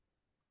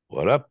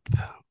What up?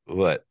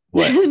 What?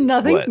 What?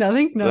 Nothing, What?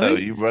 nothing, No, nothing.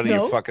 you running your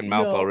No, fucking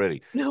mouth no,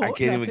 already. I no,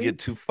 can't even nothing. get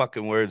two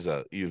fucking words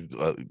out. You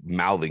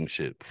mouthing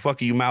shit.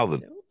 Fuck are you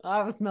mouthing? No.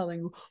 I was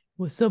smelling,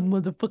 what's up, Oh,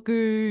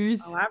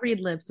 motherfuckers? I read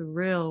lips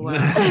real well.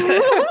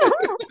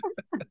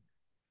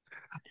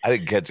 I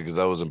didn't catch it because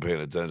I wasn't paying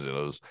attention.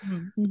 I was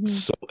Mm-hmm.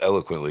 so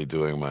eloquently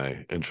doing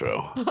my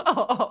intro.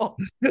 Oh,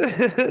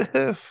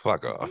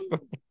 Fuck off.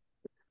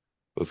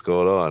 What's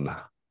going on?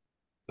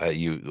 I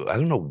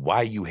don't know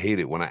why you hate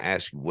it when I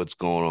ask you what's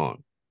going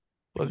on.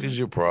 What is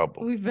your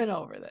problem? we've been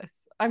over this.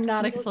 I'm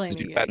not Feels You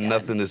explaining it got again.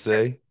 nothing to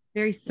say?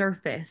 very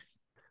surface.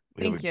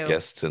 We have a Thank you.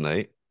 guest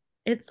tonight.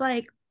 It's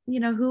like,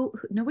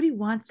 nobody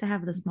wants to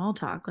have the small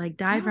talk. Like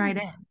dive right No,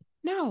 in.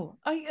 no,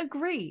 I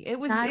agree. It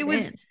was, it Dive was,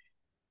 in.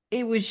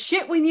 it was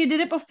shit when you did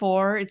it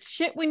before. It's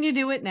shit when you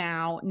do it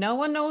now. No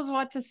one knows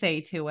what to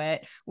say to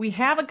it. We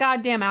have a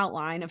goddamn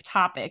outline of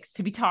topics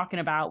to be talking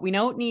about. We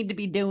don't need to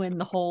be doing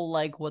the whole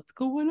like, what's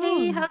going Hey,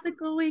 on? how's it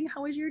going?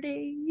 How was your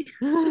day?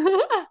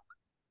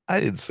 I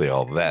didn't say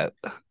all that.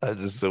 I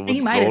just said He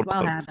what's might as going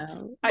well on. have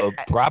though. A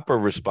proper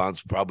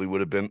response probably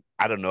would have been,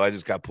 I don't know, I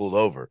just got pulled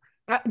over.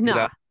 You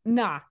know?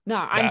 Nah,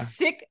 nah. I'm Nah.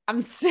 sick.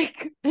 I'm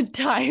sick and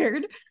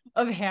tired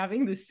of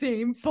having the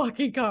same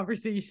fucking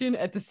conversation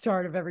at the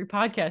start of every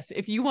podcast.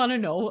 If you want to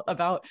know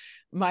about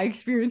my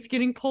experience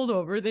getting pulled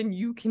over, then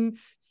you can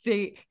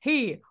say,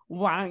 hey,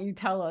 why don't you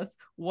tell us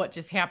what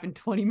just happened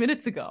 20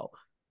 minutes ago?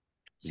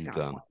 You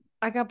done.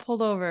 I got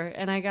pulled over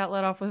and I got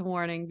let off with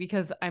warning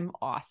because I'm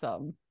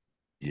awesome.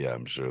 Yeah,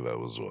 I'm sure that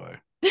was why.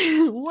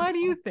 What do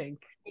you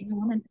think? Being a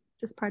woman,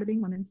 just part of being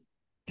a woman.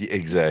 Yeah,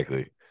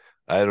 exactly.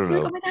 I don't She's like,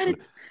 oh know. my god,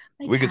 it's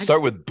my We could tag.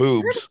 start with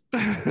boobs. I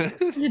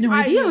had no I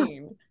idea.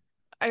 mean,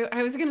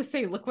 I was gonna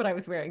say, look what I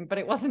was wearing, but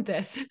it wasn't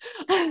this.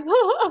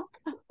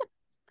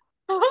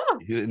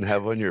 You didn't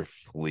have on your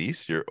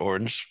fleece, your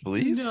orange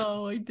fleece?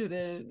 No, I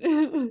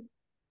didn't.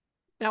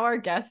 Now our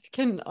guest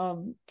can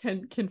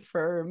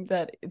confirm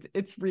that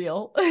it's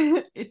real.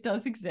 It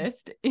does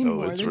exist in Oh,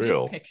 more it's than just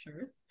real.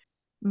 pictures.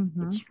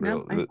 Mm-hmm. It's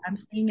No, real. I'm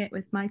seeing it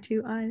with my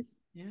two eyes.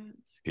 Yeah,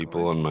 it's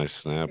People on gorgeous. my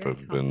snap Very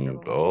have been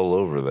comfortable. all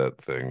over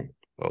that thing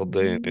all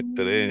day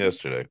today and Mm.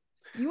 yesterday.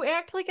 You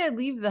act like I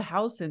leave the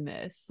house in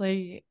this.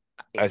 Like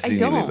I I seen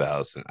you leave the don't.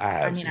 house, and I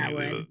I have mean, seen I you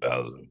leave would. the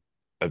house.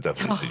 I've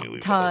definitely seen To you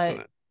leave the house in to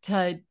it.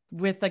 to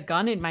with a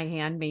gun in my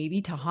hand,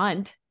 maybe to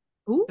hunt.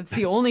 Ooh, That's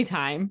the only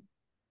time.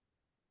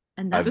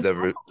 and I've that's This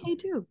never, okay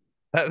too.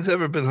 I've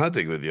never been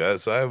hunting with you,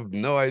 so I have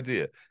no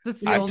idea. that's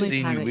the It I've was only seen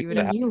time you that leave you would the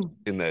have. seeing house you.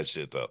 in that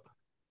shit though.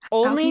 How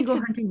can Only you go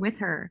to hunting with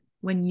her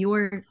when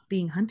you're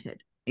being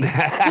hunted? Is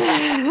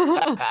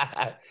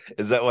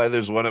that why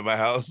there's one at my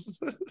house?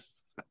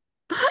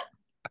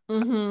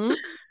 hmm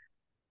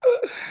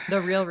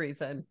the real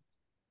reason.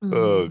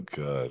 Oh Mm.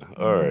 God.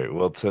 All Mm. right.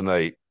 Well,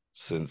 tonight,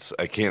 since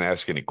I can't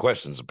ask any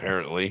questions,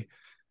 apparently,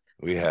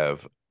 we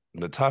have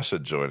Natasha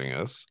joining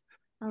us,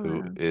 who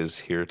Hello. is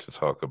here to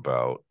talk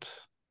about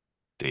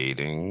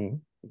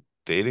dating.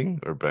 Dating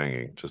or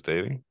banging? Just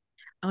dating?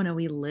 Oh no,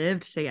 we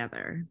lived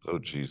together. Oh,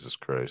 Jesus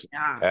Christ.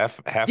 Yeah.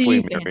 Halfway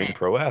Deep in marrying it.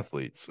 pro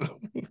athletes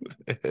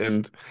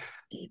and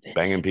Deep in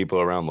banging it. people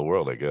around the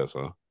world, I guess,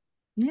 huh?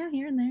 Yeah,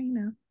 here and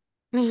there,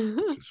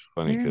 Which is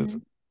funny Here and because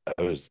there.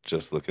 I was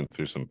just looking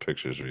through some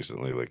pictures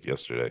recently, like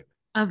yesterday.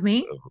 Of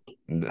me?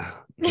 No,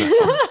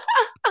 no.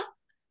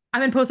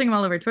 I've been posting them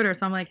all over Twitter,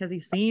 so I'm like, has he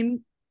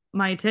seen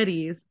my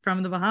titties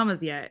from the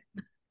Bahamas yet?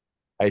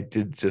 I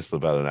did just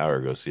about an hour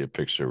ago see a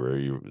picture where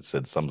you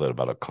said something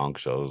about a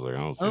conch shell. I was like, I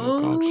don't see no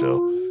conch shell.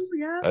 Oh,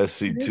 yeah. I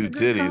see It is two a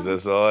good titties. conch.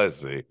 That's all I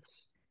see.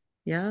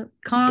 Yeah.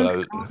 But Conch, I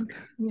was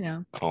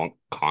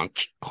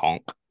conch,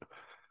 conch.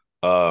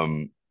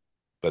 Um,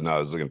 but no, I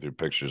was looking through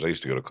pictures. I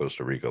used to go to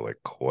Costa Rica like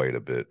quite a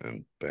bit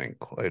and bang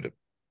quite a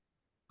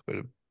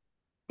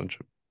bunch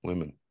of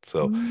women.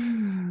 So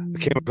I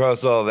came Mm.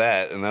 across all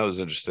that, and that was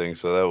interesting.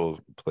 So that will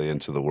play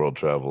into the world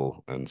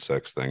travel and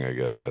sex thing, I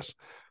guess.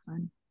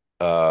 Fun.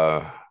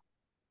 Uh,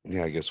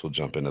 yeah, I guess we'll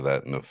jump into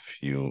that in a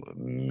few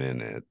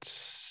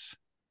minutes.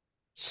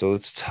 So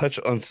let's touch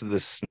onto the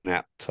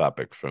snap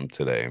topic from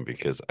today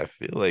because I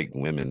feel like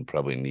women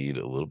probably need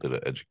a little bit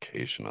of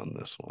education on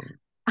this one.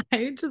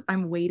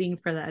 I'm waiting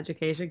for the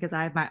education because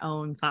I have my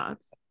own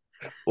thoughts.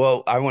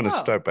 Well, I want to Oh,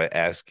 start by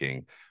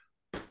asking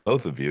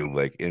both of you,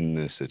 like in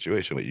this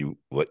situation,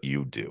 what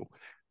you do.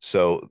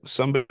 So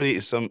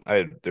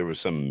there was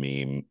some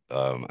meme.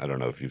 I don't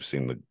know if you've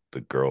seen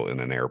the girl in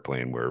an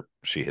airplane where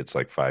she hits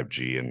like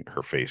 5G and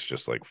her face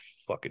just like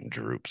fucking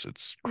droops.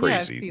 It's yeah,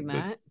 I've crazy seen the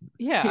that. I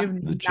Yeah. have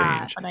the not,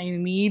 change. but I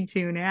need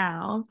to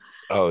now.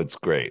 Oh, it's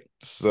great.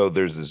 So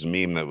there's this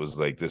meme that was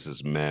like, "This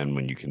is men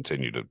when you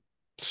continue to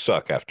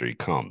suck after he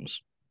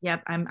comes."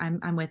 Yep,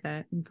 I'm with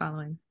it. I'm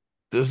following.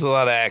 There's a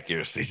lot of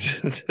accuracy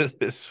to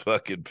this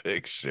fucking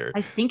picture.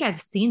 I think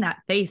I've seen that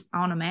face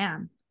on a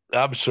man.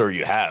 I'm sure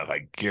you have.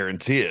 I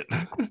guarantee it.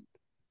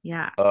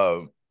 Yeah.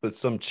 But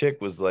some chick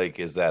was like,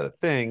 "Is that a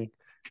thing?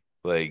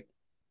 Like,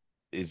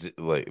 is it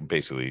like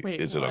basically Wait,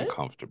 is it what?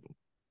 uncomfortable?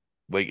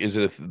 Like, is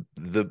it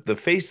the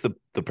face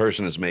the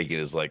person is making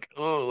is like,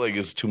 oh, like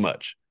it's too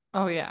much."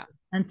 Oh yeah.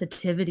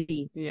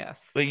 sensitivity.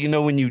 Yes. But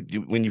when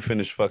you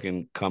finish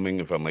fucking coming,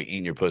 if I'm like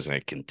eating your pussy, and I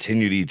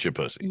continue to eat your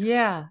pussy.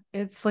 Yeah,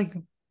 it's like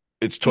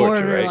It's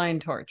torture, right? borderline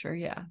torture.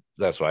 Yeah.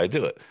 That's why I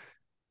do it.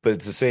 But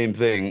it's the same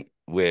thing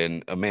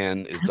when a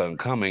man is done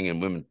coming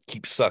and women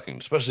keep sucking,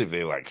 especially if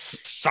they like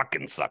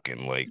sucking.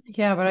 Like,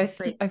 Yeah, but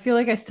Like- I feel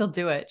like I still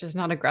do it, just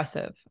not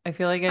aggressive. I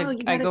feel like Oh, you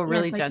I gotta- go yeah,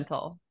 really it's like-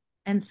 gentle.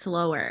 and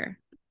slower.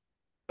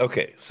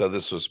 okay, so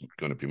this was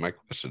going to be my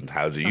question.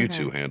 How do you Okay.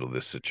 two handle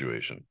this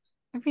situation?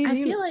 I mean, I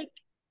feel like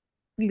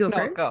you go no,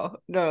 first.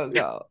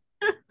 go.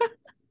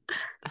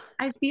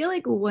 I feel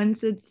like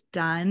once it's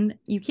done,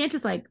 you can't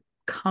just like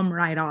come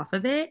right off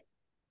of it.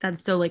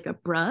 That's so like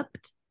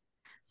abrupt.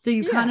 So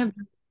you kind Yeah. of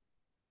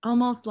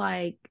almost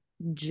like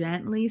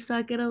gently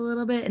suck it a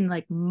little bit and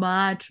like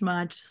much,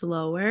 much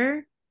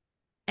slower.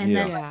 And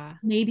then Yeah.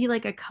 maybe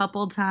like a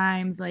couple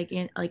times like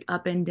in like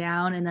up and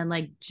down and then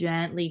like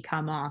gently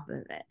come off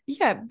of it.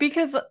 Yeah,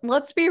 because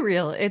let's be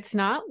real, it's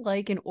not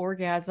like an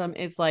orgasm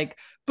is like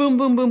boom,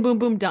 boom, boom, boom,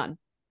 boom, done.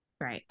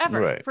 Right. Ever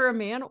Right. for a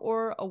man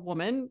or a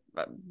woman,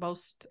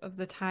 most of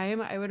the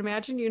time, I would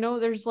imagine,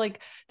 there's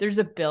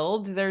a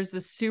build, there's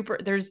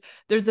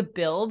a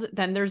build,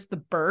 then there's the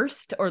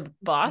burst or the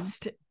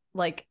bust,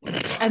 like,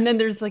 and then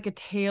there's like a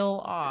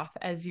tail off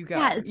as you go.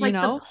 Yeah, it's like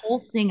the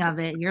pulsing of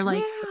it. You're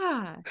like,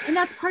 yeah. and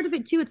that's part of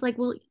it too. It's like,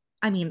 well,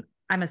 I mean,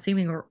 I'm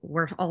assuming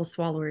we're all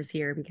swallowers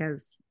here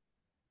because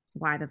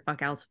why the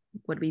fuck else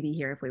would we be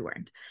here if we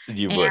weren't?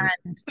 You And-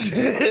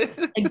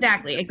 wouldn't.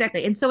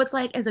 Exactly. And so it's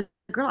like, as a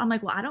girl, I'm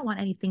like, well, I don't want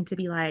anything to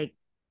be like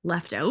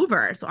left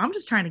over. So I'm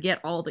just trying to get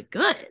all the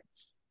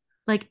goods,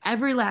 like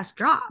every last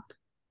drop.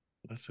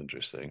 That's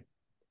interesting.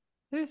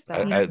 There's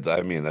that.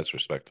 I mean, that's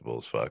respectable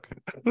as fuck.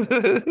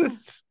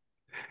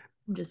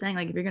 I'm just saying,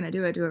 like, if you're gonna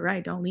do it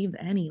right. Don't leave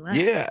any left.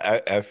 Yeah,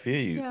 I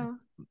feel you. Yeah.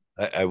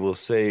 I will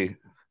say,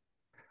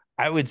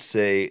 I would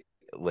say,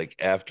 like,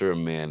 after a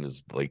man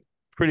is like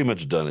pretty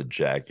much done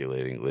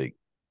ejaculating, like,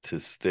 to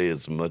stay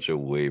as much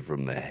away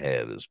from the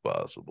head as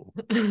possible.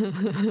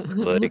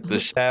 Like, the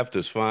shaft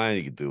is fine,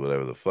 you can do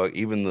whatever the fuck.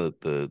 Even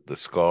the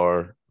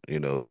scar,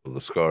 the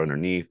scar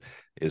underneath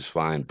is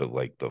fine, but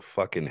like the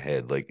fucking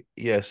head, like,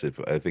 yes,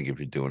 I think if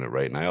you're doing it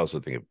right, and I also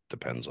think it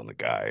depends on the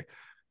guy,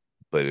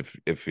 but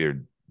if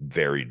you're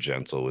very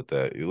gentle with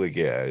that, you're like,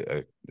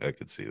 yeah, I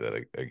could see that.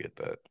 I get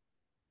that.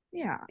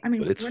 Yeah. I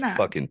mean, But it's we're not.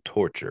 fucking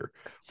torture.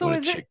 So when a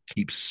is it chick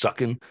keeps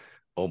sucking,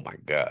 oh my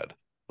God.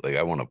 Like,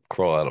 I want to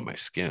crawl out of my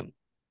skin.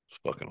 It's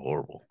fucking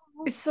horrible.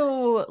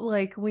 so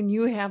like when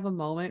you have a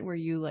moment where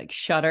you like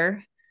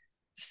shudder,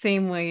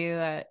 same way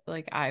that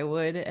like I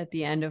would at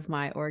the end of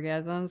my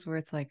orgasms, where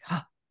it's like,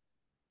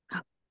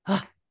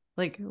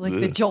 like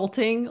the Ugh.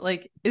 jolting,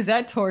 like, is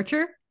that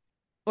torture?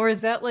 Or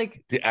is that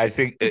like I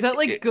think is that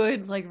like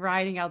good, like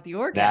riding out the Nah,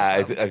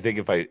 orgasm? I think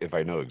if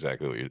I know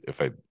exactly if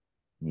I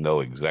know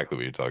exactly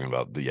what you're talking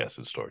about, yes,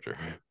 it's torture.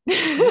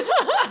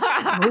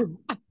 Oh,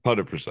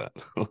 100%.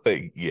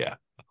 Like, yeah.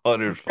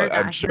 100.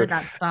 I'm sure.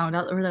 that sound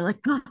out where they're like,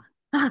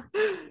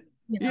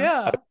 you know?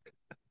 Yeah.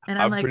 And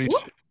I'm like, pretty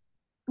 "Whoop."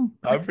 sure,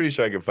 I'm pretty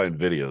sure I can find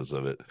videos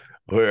of it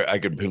where I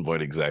can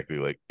pinpoint exactly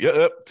like,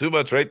 yep, too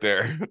much right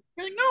there.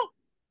 You're like,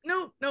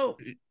 no.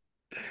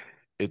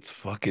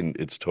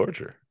 It's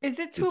torture. Is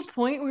it to a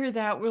point where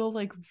that will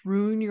like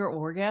ruin your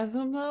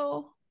orgasm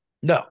though?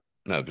 No,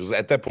 because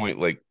at that point,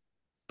 like,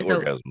 the It's over.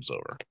 orgasm's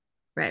over.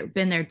 Right.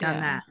 Been there, done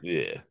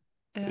Yeah.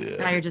 that. Yeah.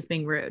 Now you're just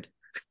being rude.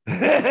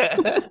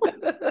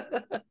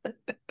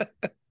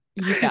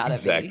 You gotta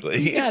Exactly.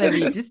 be. You gotta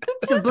be just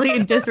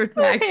Blatant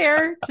disrespect. a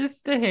hair.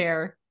 Just a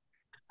hair.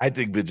 I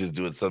think bitches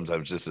do it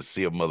sometimes just to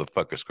see a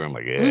motherfucker scream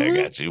like, yeah, Mhm.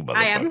 I got you, motherfucker.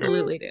 I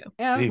absolutely do.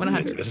 Yeah. You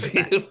 100%.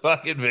 bitches. You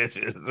fucking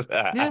bitches.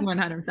 Yeah.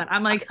 100%.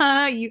 I'm like,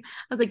 I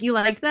was like, you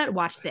liked that?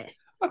 Watch this.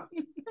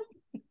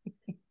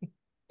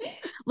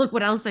 Look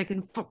what else I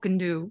can fucking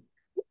do.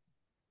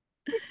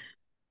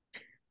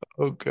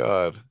 Oh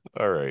God.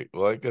 All right.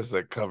 Well, I guess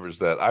that covers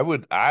that. I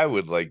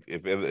would like,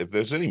 if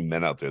there's any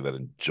men out there that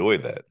enjoy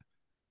that,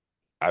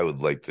 I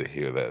would like to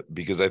hear that,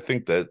 because I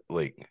think that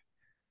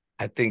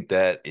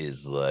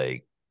is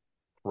like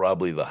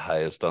probably the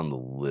highest on the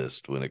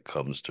list when it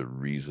comes to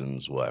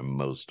reasons why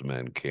most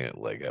men can't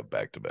like have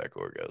back-to-back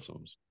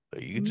orgasms.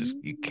 Like,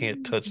 you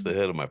can't touch the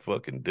head of my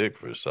fucking dick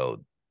for a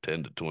solid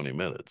 10 to 20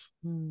 minutes.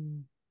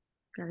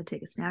 Gotta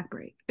take a snack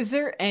break. Is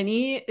there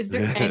any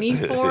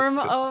form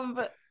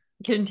of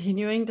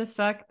continuing to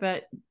suck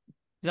that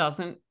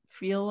doesn't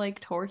feel like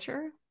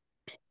torture?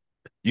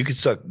 You could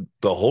suck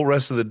the whole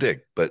rest of the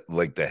dick, but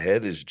like the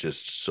head is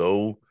just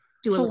so.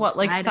 Do a So little what,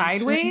 like side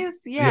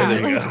sideways? Yeah, Yeah.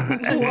 there you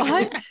Like,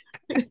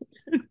 go.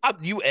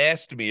 what? You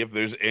asked me if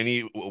there's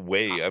any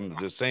way. I'm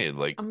just saying,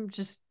 like, I'm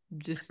just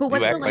But you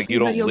what's the act like you likelihood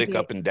don't you'll lick get-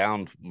 up and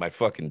down my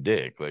fucking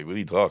dick. Like, what are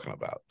you talking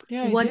about?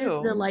 yeah. What I is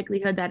do. the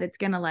likelihood that it's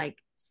gonna like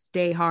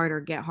stay hard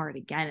or get hard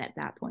again at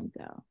that point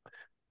though?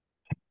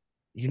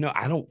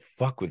 I don't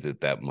fuck with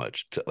it that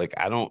much. Like,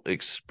 I don't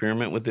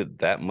experiment with it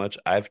that much.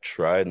 I've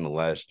tried in the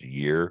last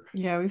year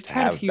Yeah, we've to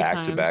tried a have few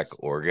back-to-back times.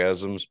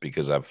 orgasms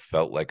because I've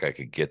felt like I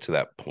could get to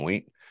that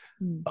point.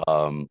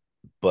 Mm.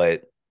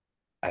 But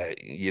I,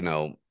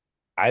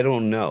 I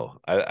don't know.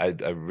 I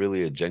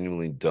really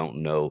genuinely don't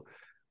know.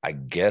 I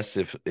guess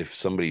if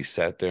somebody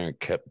sat there and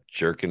kept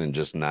jerking and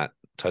just not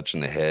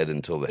touching the head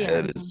until the Yeah.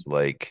 head is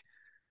like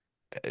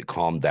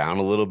calmed down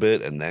a little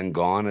bit and then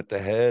gone at the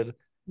head,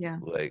 Yeah.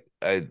 like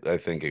I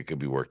think it could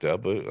be worked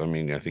out. But I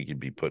mean, I think you'd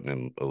be putting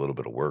in a little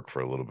bit of work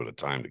for a little bit of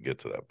time to get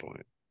to that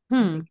point.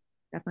 Hmm.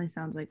 Definitely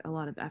sounds like a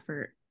lot of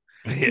effort.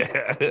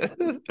 Yeah.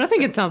 I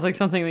think it sounds like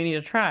something we need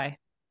to try.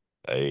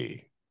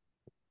 Hey,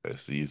 I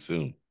see you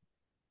soon.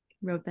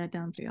 Wrote that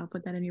down for you. I'll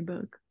put that in your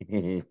book.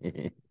 um,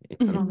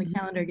 Put it on the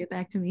calendar. Get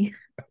back to me.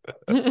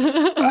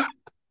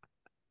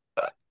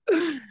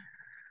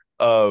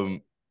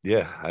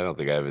 yeah, I don't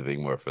think I have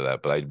anything more for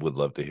that, but I would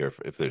love to hear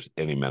if there's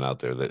any men out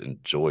there that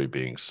enjoy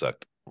being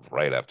sucked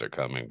right after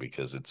coming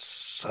because it's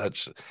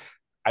such.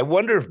 I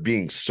wonder if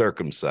being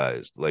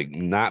circumcised, like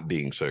not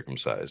being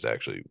circumcised,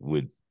 actually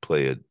would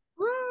play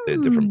a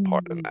different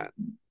part in that.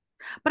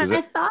 But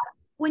I thought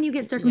when you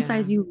get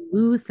circumcised, Yeah. you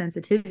lose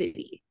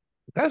sensitivity.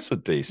 That's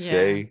what they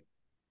say,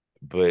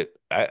 but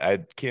I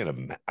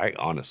can't. I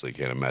honestly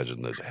can't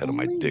imagine the head of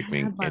my dick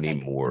being any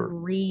Like more.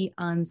 3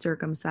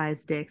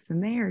 uncircumcised dicks,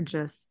 and they are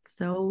just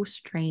so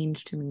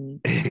strange to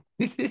me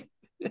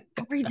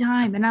every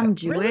time. And I'm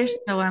Jewish, Really?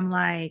 so I'm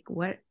like,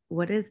 what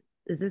is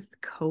this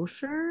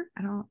kosher?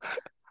 I don't.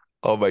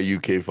 All my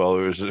UK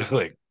followers are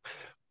like,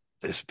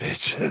 this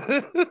bitch.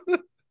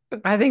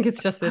 I think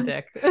it's just a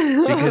dick.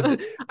 because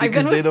I've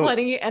been they with don't.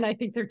 plenty, and I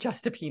think they're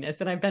just a penis.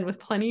 And I've been with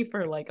plenty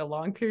for like a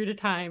long period of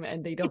time,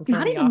 and they don't It's throw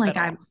not me even off like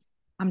at all.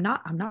 I'm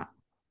not.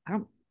 I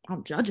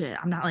don't judge it.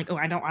 I'm not like, oh,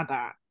 I don't want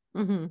that.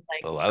 Mm-hmm.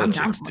 Like, A lot I'm of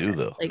down chicks for do it.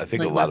 though. I Like,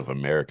 think a lot of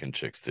American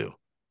chicks do.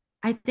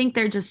 I think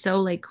they're just so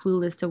like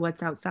clueless to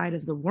what's outside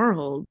of the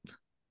world.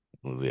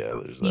 Well, yeah,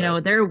 there's You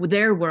that. know,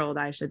 their world,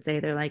 I should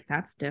say. They're like,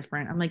 that's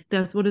different. I'm like,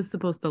 that's what it's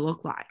supposed to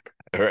look like.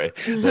 All right,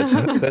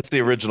 that's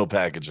the original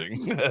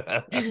packaging.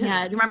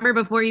 Yeah, remember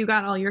before you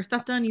got all your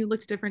stuff done, you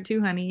looked different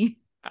too, honey.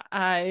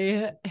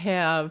 I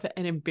have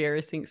an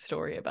embarrassing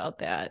story about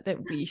that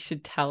we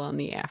should tell on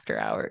the after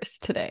hours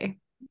today.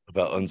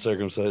 About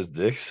uncircumcised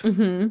dicks.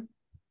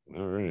 Mm-hmm.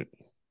 All right,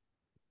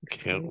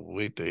 can't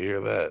wait to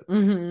hear that.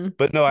 Mm-hmm.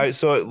 But no, I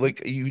so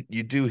like you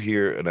do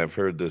hear, and I've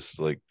heard this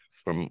like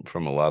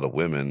from a lot of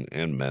women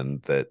and men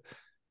that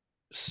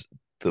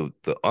the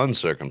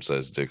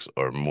uncircumcised dicks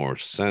are more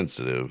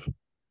sensitive,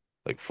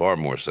 like far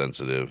more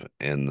sensitive,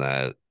 and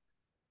that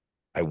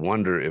I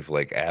wonder if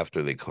like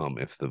after they come,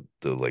 if the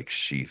like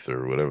sheath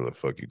or whatever the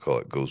fuck you call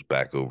it goes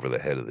back over the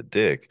head of the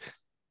dick,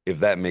 if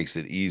that makes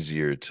it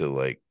easier to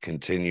like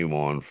continue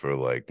on for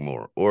like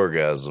more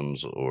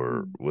orgasms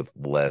or with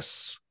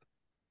less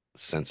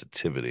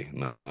sensitivity.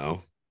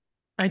 No.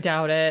 I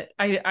doubt it.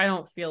 I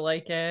don't feel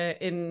like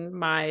it in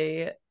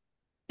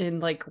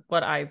like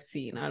what I've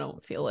seen. I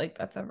don't feel like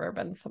that's ever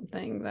been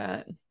something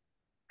that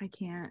I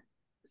can't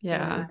say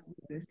yeah.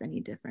 I've noticed any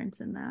difference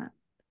in that.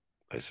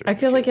 I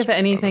feel like if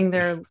anything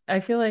they're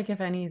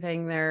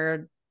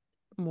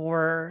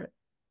more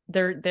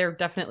they're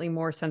definitely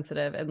more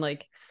sensitive and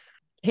like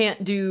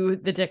can't do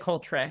the dick hole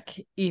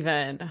trick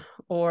even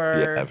or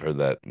yeah, I've heard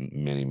that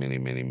many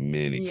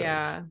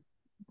yeah.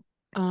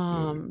 times.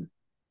 Yeah.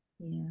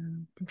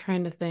 I'm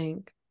trying to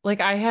think.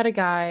 Like I had a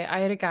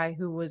guy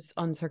who was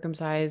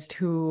uncircumcised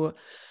who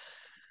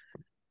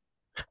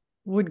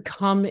would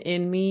come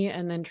in me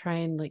and then try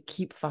and like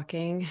keep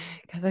fucking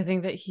because I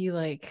think that he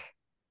like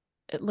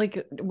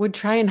would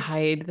try and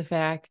hide the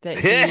fact that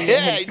he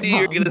I knew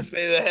you were gonna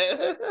say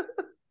that.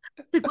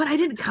 It's like, what? I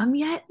didn't come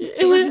yet.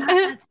 It was not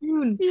that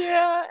soon.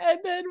 Yeah, and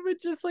then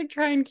would just like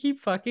try and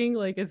keep fucking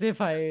like as if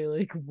I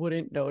like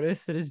wouldn't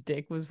notice that his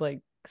dick was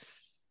like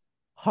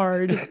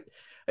hard.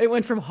 It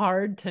went from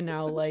hard to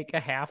now like a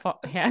half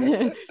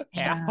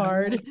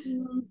hard.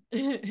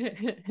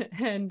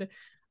 And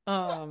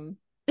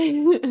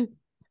it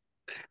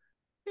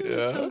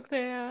was so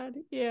sad.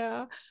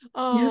 Yeah.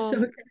 You're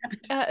so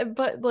sad.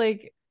 But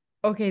like,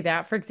 okay,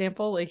 that for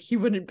example, like he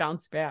wouldn't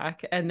bounce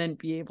back and then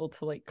be able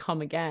to like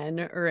come again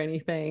or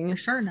anything. For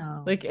sure,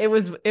 no. Like it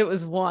was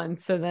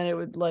once and then it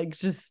would like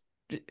just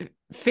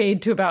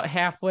fade to about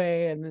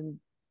halfway and then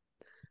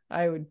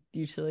I would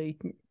usually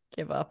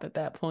give up at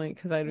that point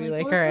because I'd be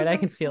like, all right, I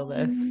can feel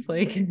this.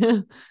 Like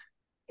I'm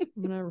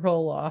gonna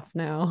roll off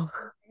now.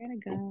 I gotta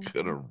go. I'm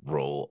gonna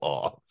roll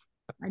off.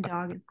 My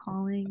dog is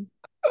calling.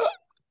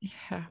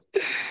 Yeah.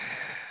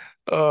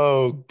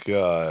 Oh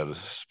God.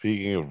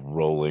 Speaking of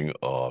rolling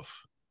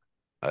off,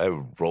 I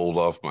rolled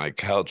off my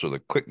couch with a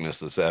quickness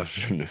this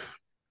afternoon.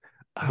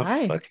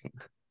 Why?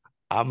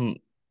 I'm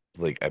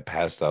like I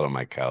passed out on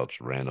my couch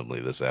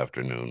randomly this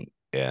afternoon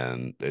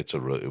and it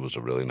was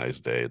a really nice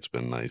day. It's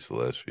been nice the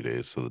last few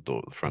days. So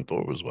the front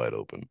door was wide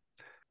open.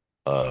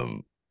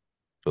 But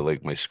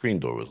like my screen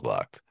door was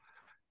locked.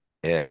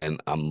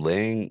 And I'm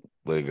laying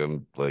like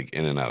I'm like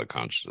in and out of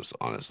consciousness,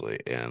 honestly.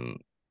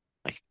 And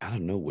like out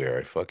of nowhere,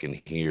 I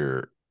fucking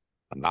hear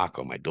a knock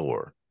on my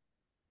door.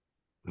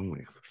 I'm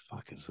like, what the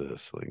fuck is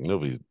this? Like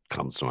nobody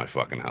comes to my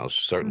fucking house,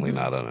 certainly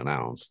not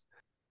unannounced.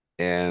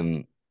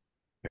 And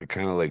I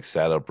kind of like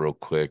sat up real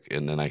quick,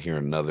 and then I hear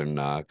another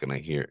knock, and I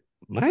hear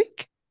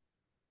Mike,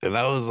 And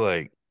I was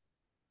like,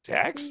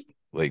 Jax?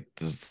 Like,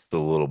 this is the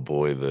little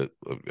boy that,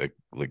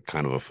 like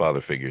kind of a father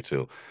figure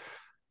to,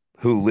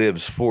 who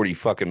lives 40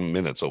 fucking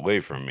minutes away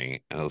from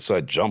me. And so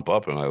I jump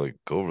up and I like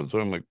go over the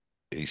door. I'm like,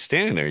 he's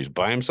standing there. He's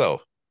by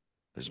himself.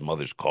 His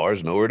mother's car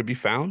is nowhere to be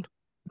found.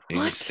 And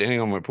he's just What? standing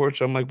on my porch.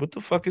 I'm like, what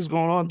the fuck is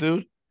going on,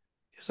 dude?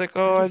 He's like,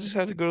 oh, I just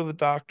had to go to the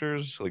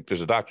doctor's. Like,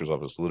 there's a doctor's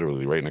office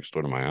literally right next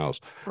door to my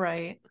house.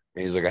 Right.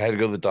 And he's like, I had to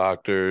go to the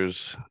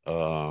doctor's.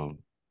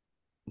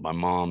 My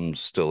mom's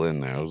still in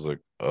there. I was like,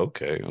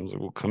 okay. I was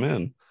like, well, come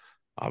in,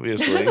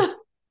 obviously.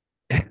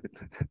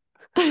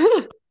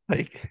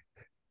 Like,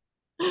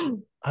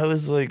 I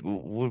was like,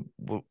 what,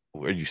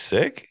 are you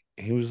sick?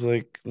 He was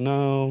like,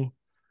 no.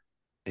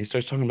 He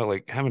starts talking about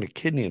like having a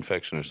kidney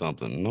infection or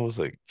something. And I was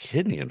like,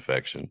 kidney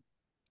infection?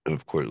 And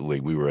of course,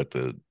 like we were at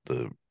the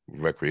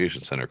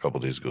recreation center a couple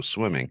days ago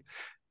swimming.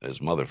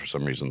 His mother, for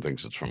some reason,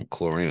 thinks it's from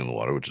chlorine in the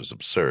water, which is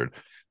absurd,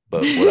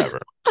 but whatever.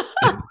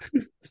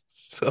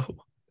 So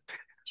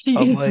She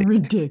I'm is like,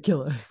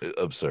 ridiculous.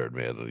 absurd,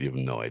 man. You have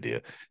no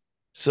idea.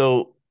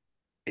 So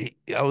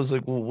I was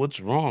like, well, what's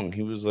wrong?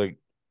 He was like,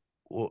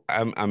 well,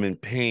 I'm in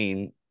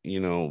pain,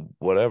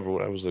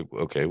 whatever. I was like,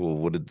 okay, well,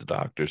 what did the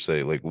doctor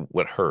say? Like,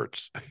 what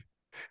hurts?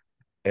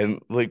 And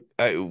like,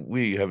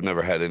 we have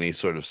never had any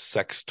sort of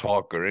sex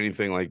talk or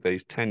anything like that.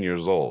 He's 10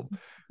 years old,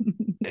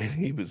 and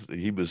he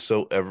was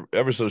so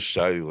ever so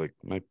shy, like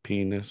my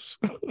penis.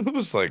 I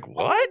was like,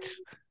 what?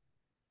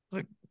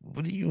 Like,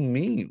 what do you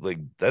mean? Like,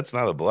 that's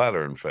not a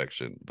bladder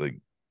infection. Like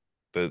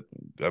that,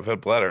 I've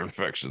had bladder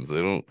infections.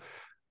 They don't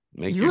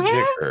make You your dick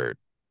have? hurt.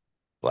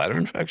 Bladder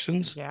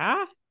infections?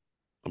 Yeah.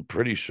 I'm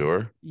pretty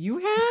sure. You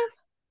have?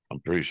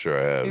 I'm pretty sure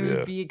I It have. would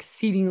Yeah. be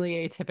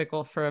exceedingly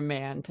atypical for a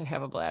man to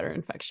have a bladder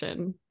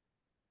infection.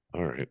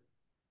 All right.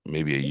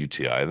 Maybe a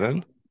UTI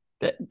then?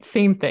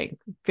 Same thing.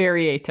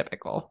 Very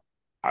atypical.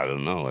 I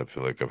don't know. I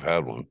feel like I've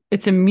had one.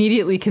 It's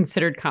immediately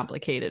considered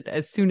complicated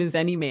as soon as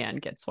any man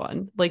gets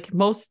one. Like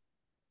most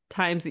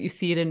times that you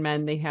see it in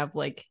men, they have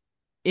like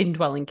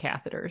indwelling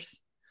catheters.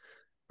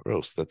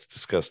 Gross. That's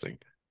disgusting.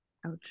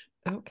 Ouch.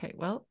 Okay,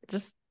 well,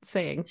 just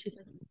saying.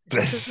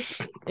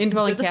 That's,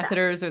 Indwelling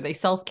catheters, or they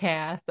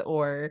self-cath,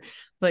 or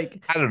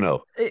like I don't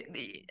know.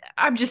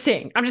 I'm just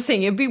saying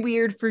it'd be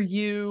weird for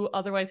you,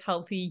 otherwise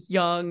healthy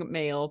young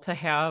male, to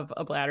have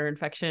a bladder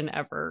infection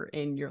ever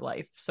in your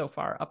life so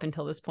far up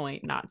until this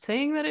point. Not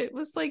saying that it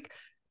was like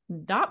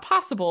not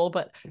possible,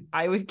 but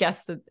I would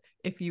guess that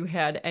if you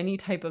had any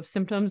type of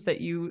symptoms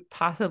that you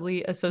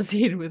possibly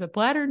associated with a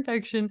bladder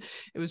infection,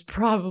 it was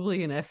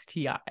probably an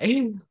STI,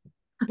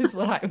 is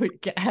what I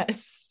would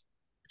guess.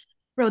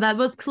 Bro, that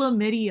was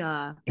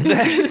chlamydia.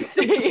 Just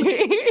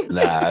saying.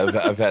 Nah,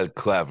 I've had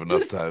clap enough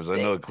Just times. I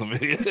know what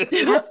chlamydia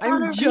That's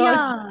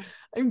is.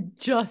 I'm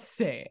just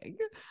saying.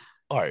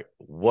 All right,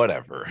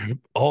 whatever.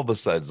 All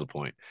besides the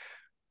point.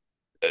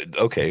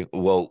 Okay,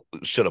 well,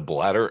 should a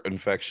bladder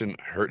infection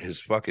hurt his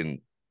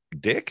fucking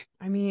dick?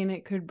 I mean,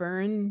 it could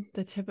burn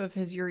the tip of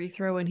his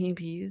urethra when he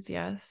pees,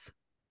 yes.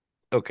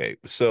 Okay,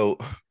 so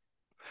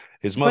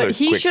his mother But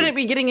he quickly, shouldn't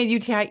be getting a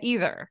UTI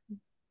either.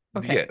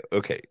 Okay. Yeah,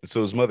 okay.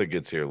 So his mother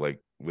gets here like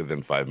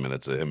within 5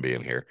 minutes of him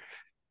being here,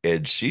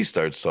 and she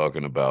starts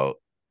talking about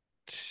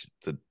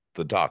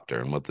the doctor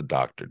and what the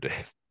doctor did.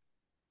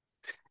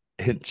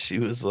 And she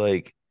was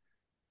like,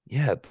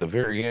 yeah, at the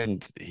very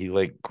end, he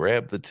like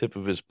grabbed the tip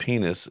of his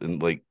penis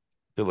and like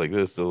did like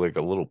this, did like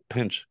a little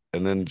pinch,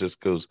 and then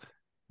just goes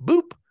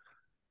boop.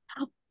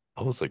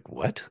 I was like,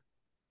 what?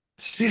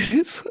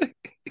 She's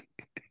like,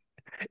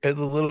 and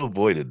the little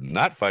boy did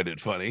not find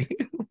it funny.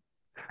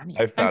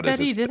 I I found it bet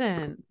he hysterical.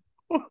 didn't.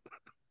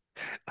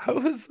 I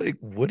was like,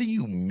 what do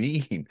you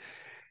mean?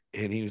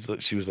 And he was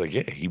like, she was like,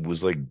 yeah, he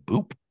was like,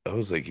 boop. I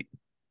was like,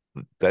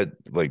 that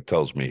like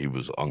tells me he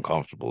was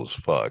uncomfortable as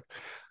fuck.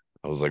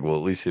 I was like, well,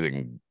 at least he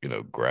didn't,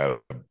 grab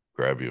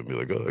you and be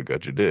like, oh, I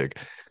got your dick.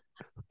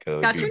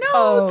 Got your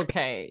Oh, nose.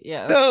 okay.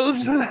 Yes.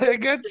 Nose, I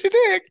got your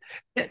dick.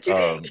 Got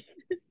your dick.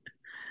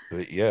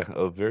 But yeah,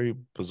 a very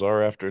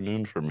bizarre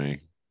afternoon for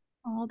me.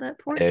 Oh, that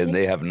poor And kid.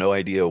 they have no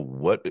idea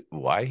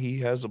why he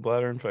has a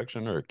bladder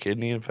infection or a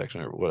kidney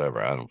infection or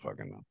whatever. I don't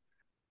fucking know.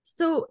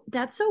 So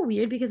that's so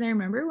weird because I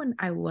remember when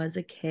I was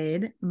a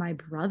kid, my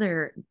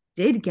brother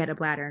did get a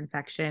bladder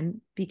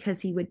infection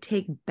because he would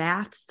take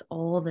baths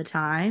all the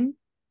time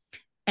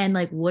and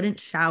like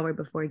wouldn't shower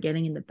before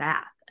getting in the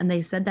bath. And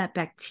they said that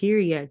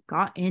bacteria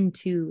got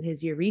into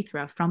his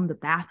urethra from the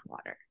bath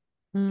water.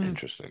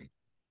 Interesting.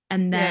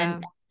 And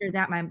then Yeah. after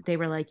that, they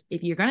were like,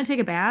 if you're gonna take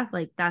a bath,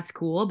 like that's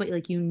cool, but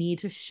like you need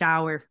to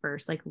shower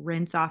first, like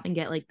rinse off and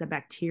get like the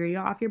bacteria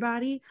off your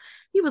body.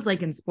 He was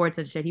like in sports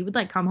and shit. He would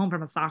like come home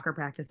from a soccer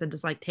practice and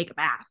just like take a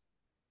bath.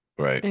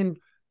 Right. And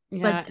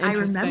yeah, But I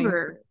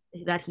remember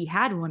that he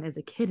had one as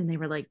a kid and they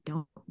were like,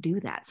 don't do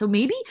that. So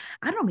maybe,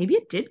 I don't know, maybe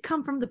it did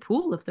come from the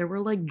pool if there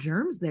were like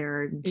germs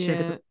there and shit.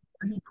 Yeah.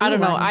 I don't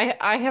know. Cool.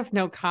 I have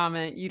no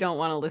comment. You don't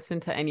want to listen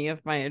to any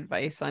of my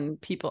advice on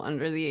people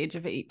under the age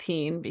of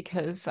 18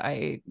 because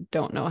I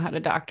don't know how to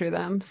doctor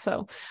them.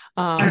 So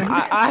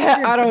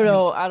I don't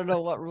know. I don't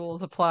know what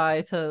rules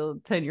apply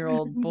to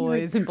 10-year-old Maybe like,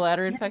 boys and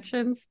bladder yeah,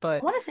 infections, I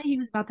but want to say he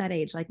was about that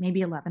age, like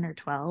maybe 11 or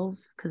 12,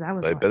 because I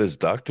was I like, bet his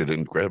doctor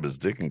didn't grab his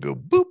dick and go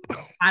boop.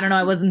 I don't know,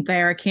 I wasn't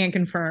there. I can't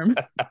confirm.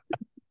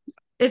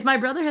 If my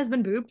brother has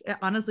been booped, it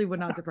honestly would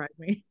not surprise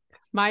me.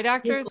 my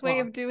doctor's way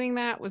of doing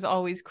that was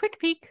always quick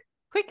peek,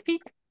 quick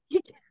peek,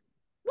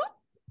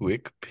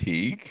 Quick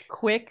peek.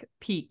 quick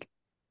peek.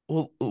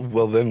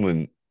 Well, then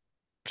when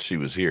she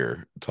was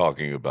here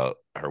talking about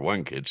her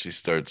one kid, she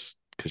starts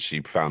because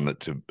she found that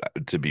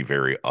to be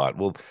very odd.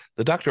 Well,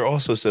 the doctor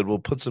also said, "We'll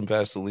put some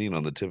Vaseline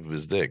on the tip of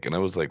his dick," and I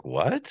was like,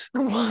 "What?"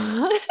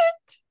 What?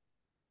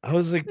 I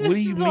was like, "What do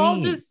This you is all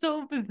mean?" just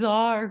so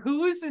bizarre.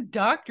 Who is a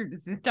doctor?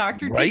 Does this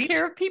doctor take Right?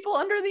 care of people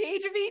under the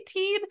age of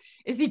 18?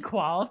 Is he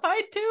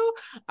qualified to?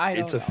 I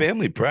It's don't a know.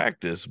 family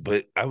practice,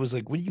 but I was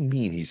like, "What do you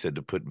mean?" He said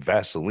to put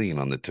Vaseline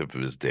on the tip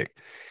of his dick,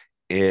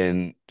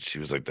 and she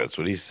was like, "That's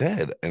what he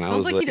said," and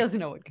Sounds like he doesn't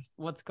know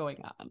what's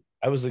going on.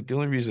 I was like, the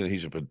only reason he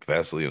should put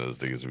Vaseline on his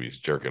dick is if he's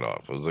jerking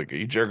off. I was like, are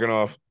you jerking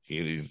off?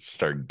 He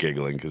started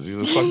giggling because he's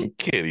a fucking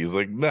kid. He's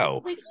like,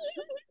 no. Like,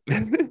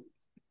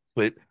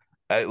 But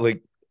I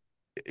like,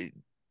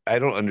 I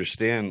don't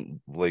understand.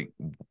 Like,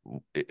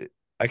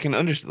 I can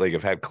understand. Like,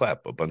 I've had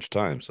clap a bunch of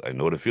times. I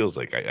know what it feels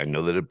like. I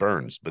know that it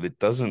burns, but it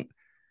doesn't.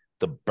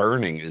 The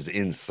burning is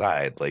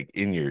inside, like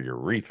in your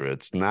urethra.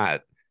 It's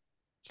not.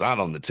 It's not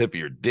on the tip of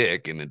your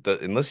dick, and it does,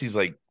 unless he's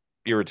like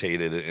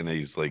irritated and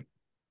he's like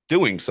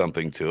doing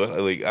something to it.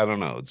 Like, I don't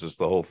know. It's just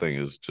the whole thing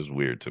is just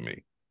weird to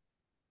me.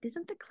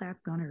 isn't the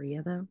clap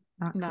gonorrhea though?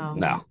 Not No. chlamydia.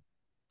 No,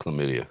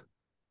 chlamydia.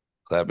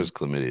 Clap is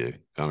chlamydia.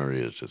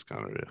 Gonorrhea is just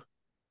gonorrhea.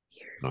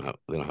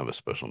 They don't have a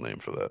special name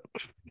for that. I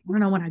don't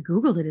know. When I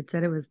Googled it, it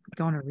said it was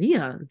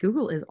gonorrhea.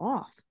 Google is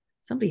off.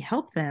 Somebody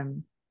help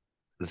them.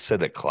 It said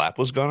that clap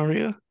was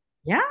gonorrhea.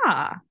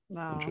 Yeah.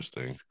 No.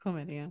 Interesting. It's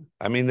chlamydia.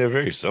 I mean, they're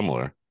very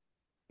similar,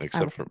 I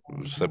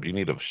except you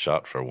need a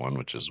shot for one,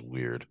 which is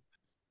weird,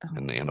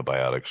 and the oh,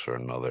 antibiotics for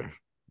another.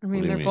 I What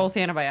mean, do you they're mean? both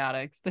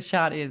antibiotics. The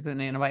shot is an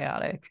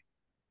antibiotic.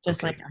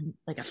 just Okay.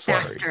 like a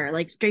Sorry. faster,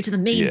 like straight to the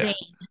main Yeah. vein.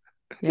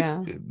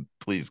 Yeah.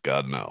 Please,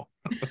 God, no.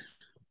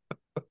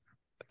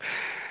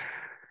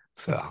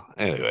 So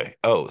anyway,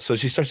 oh, so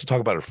she starts to talk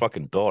about her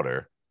fucking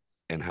daughter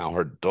and how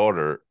her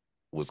daughter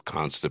was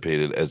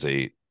constipated as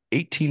a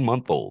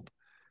 18-month-old.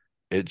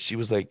 And she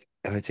was like,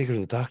 and I take her to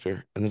the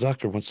doctor, and the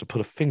doctor wants to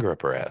put a finger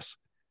up her ass.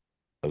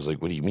 I was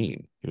like, what do you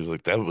mean? He was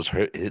like, that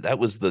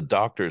was the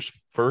doctor's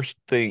first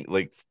thing.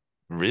 Like,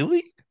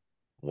 really?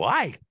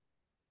 Why?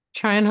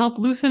 Try and help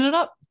loosen it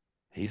up.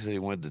 He said he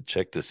wanted to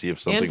check to see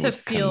if And something to was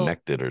feel,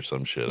 connected or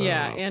some shit. I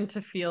yeah, don't know. and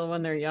to feel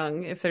when they're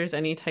young if there's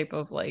any type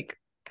of like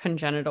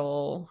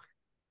congenital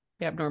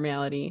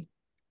abnormality.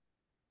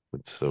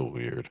 It's so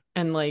weird.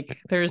 And like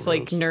there's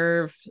like Gross.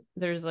 nerve,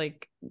 there's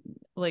like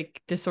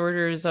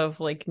disorders of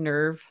like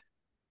nerve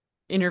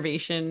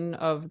innervation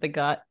of the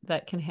gut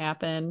that can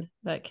happen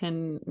that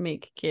can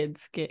make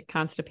kids get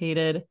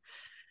constipated.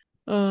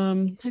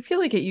 I feel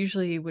like it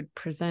usually would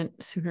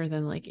present sooner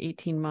than like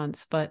 18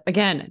 months, but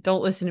again,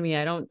 don't listen to me.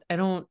 I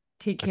don't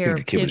take I care think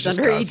the of kid was kids just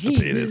under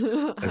constipated.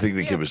 18. I think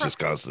the Yeah, kid was just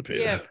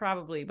constipated. yeah,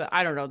 probably, but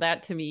I don't know.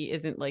 That to me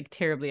isn't like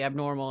terribly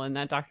abnormal, and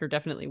that doctor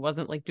definitely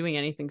wasn't like doing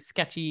anything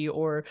sketchy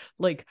or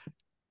like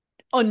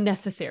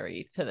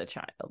unnecessary to the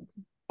child.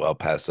 Well, I'll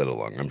pass that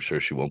along. I'm sure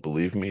she won't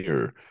believe me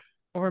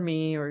Or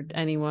me or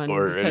anyone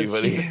or because she's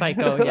anybody. a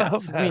psycho. I'll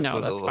Yes, we pass know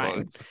it that's along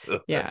fine.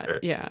 to Yeah, her.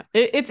 yeah.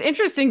 It's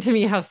interesting to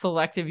me how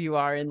selective you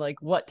are in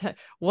like what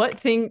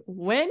thing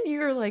when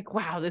you're like,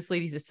 wow, this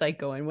lady's a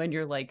psycho, and when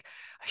you're like,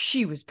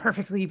 she was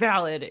perfectly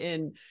valid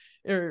and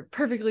or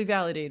perfectly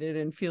validated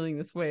and feeling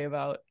this way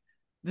about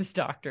this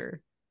doctor.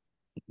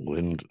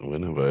 When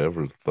have I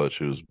ever thought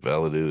she was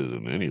validated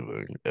in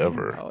anything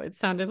ever? Oh, it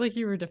sounded like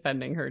you were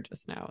defending her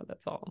just now.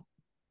 That's all.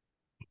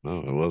 No,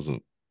 it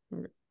wasn't.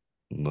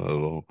 Not at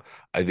all.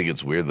 I think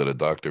it's weird that a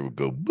doctor would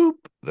go boop.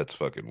 That's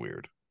fucking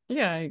weird.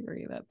 Yeah, I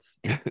agree. That's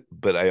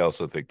But I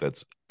also think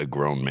that's a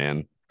grown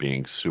man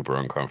being super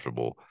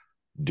uncomfortable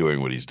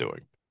doing what he's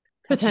doing.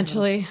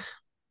 potentially.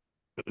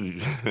 I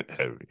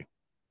mean,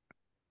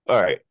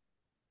 all right.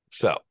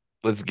 So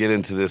let's get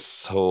into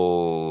this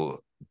whole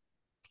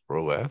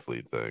pro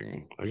athlete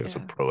thing. I got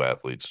some Yeah. pro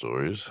athlete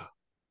stories.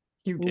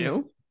 You Ooh.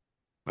 do?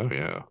 Oh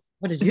yeah.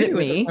 What did Is you it do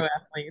with the me? pro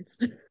athletes?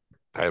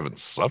 I haven't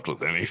slept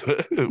with any.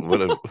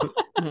 What a,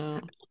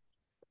 No.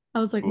 I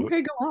was like,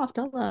 okay, go off,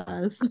 tell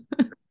us.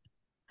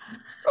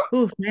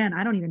 Oof, man,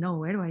 I don't even know,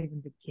 where do I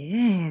even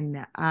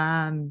begin?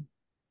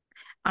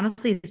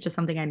 Honestly, it's just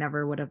something I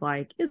never would have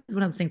like. It's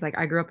one of those things like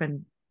I grew up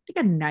in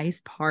like a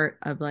nice part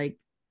of like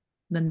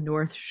the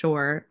North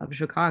Shore of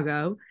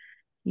Chicago,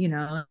 and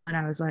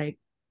I was like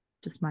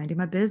just minding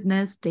my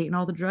business, dating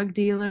all the drug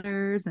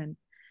dealers and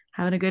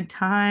having a good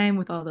time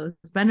with all those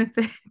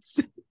benefits.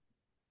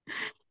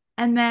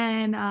 And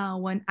then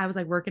when I was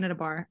like working at a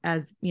bar,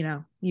 as you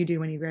know, you do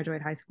when you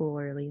graduate high school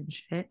early and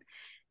shit.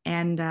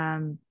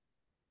 And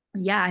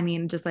yeah, I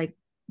mean, just like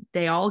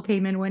they all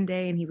came in one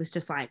day and he was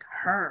just like,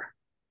 her.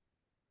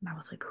 And I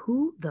was like,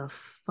 who the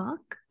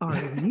fuck are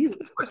you?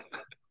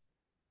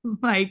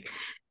 Like,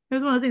 it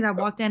was one of those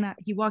things.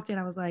 He walked in,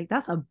 I was like,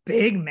 that's a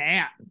big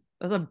man.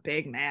 That's a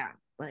big man.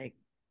 Like,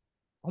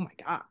 oh my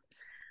God.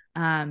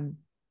 And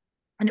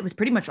it was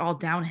pretty much all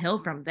downhill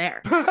from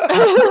there.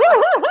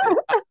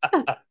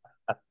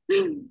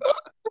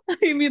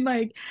 I mean,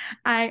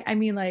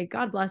 like,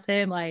 God bless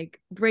him, like,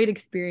 great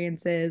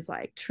experiences,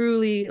 like,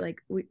 truly,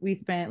 like, we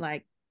spent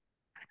like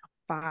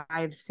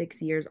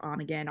 5-6 years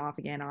on again, off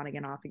again, on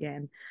again, off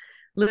again,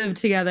 lived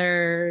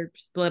together,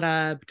 split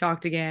up,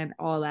 talked again,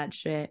 all that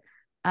shit.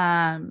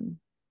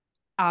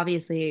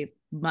 Obviously,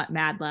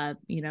 mad love,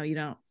 you know, you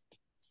don't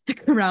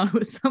stick around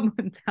with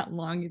someone that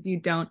long if you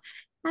don't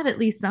have at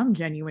least some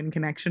genuine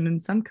connection in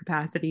some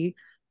capacity.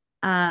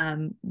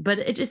 But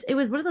it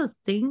was one of those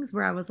things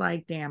where I was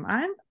like, damn,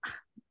 I'm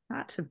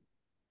not to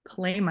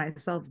play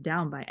myself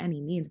down by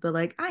any means, but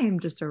like, I am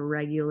just a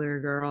regular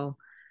girl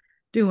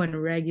doing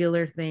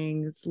regular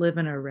things,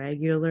 living a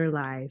regular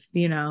life,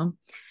 you know?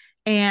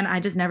 And I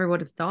just never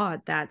would have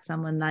thought that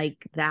someone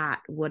like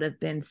that would have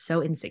been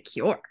so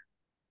insecure.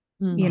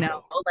 You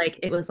know, like,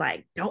 it was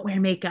like, don't wear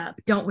makeup,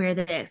 don't wear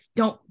this,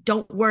 don't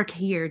work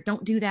here,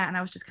 don't do that. And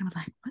I was just kind of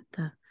like, what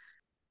the,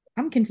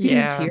 I'm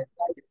confused here.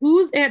 Like,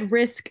 who's at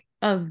risk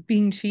of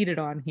being cheated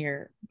on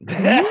here? Me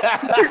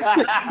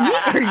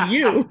or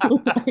you?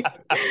 Like,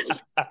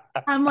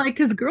 I'm like,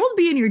 because girls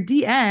be in your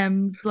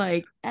DMs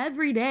like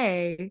every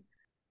day,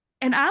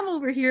 and I'm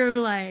over here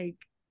like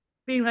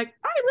being like,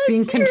 I live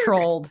being here.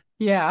 Controlled.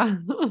 Yeah.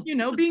 You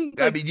know, being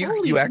I like, mean,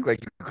 you act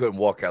like you couldn't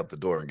walk out the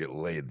door and get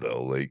laid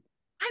though. Like,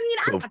 I mean,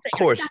 so I'm of not saying,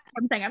 course, that's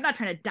what I'm saying. I'm not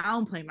trying to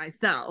downplay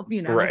myself,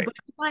 you know. right. But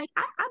like,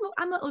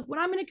 like, when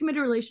I'm in a committed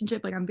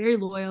relationship, like, I'm very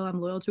loyal. I'm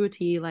loyal to a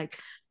T. Like,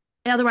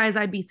 otherwise,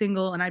 I'd be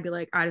single and I'd be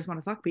like, I just want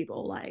to fuck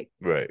people. Like,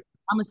 Right.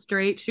 I'm a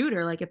straight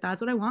shooter. Like, if that's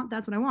what I want,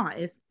 that's what I want.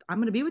 If I'm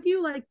gonna be with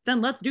you, like,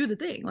 then let's do the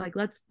thing. Like,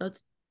 let's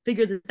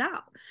figure this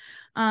out.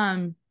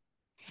 And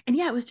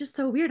yeah, it was just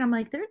so weird. I'm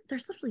like,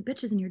 there's literally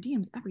bitches in your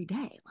DMs every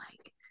day,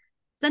 like,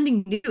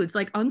 sending nudes,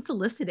 like,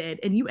 unsolicited,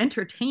 and you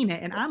entertain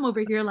it. And I'm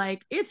over here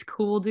like, it's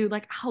cool, dude.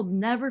 Like, I'll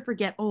never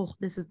forget. Oh,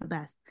 this is the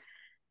best.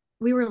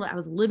 I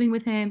was living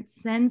with him,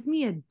 sends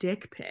me a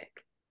dick pic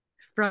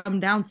from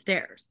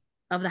downstairs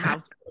of the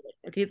house.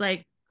 He's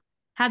like,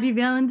 happy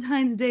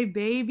Valentine's Day,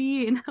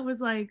 baby. And I was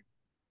like,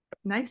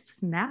 nice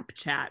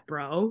Snapchat,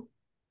 bro.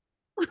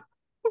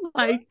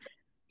 Like,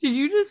 did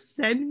you just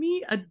send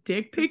me a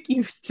dick pic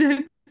you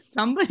sent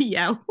somebody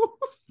else?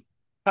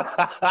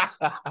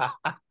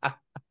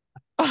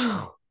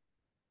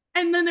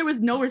 And then there was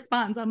no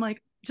response. I'm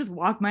like, just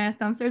walk my ass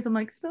downstairs. I'm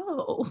like,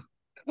 so,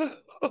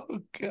 Oh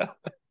God,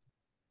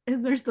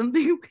 is there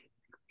something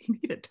we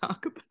need to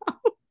talk about?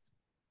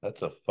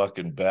 that's a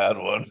fucking bad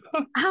one.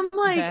 I'm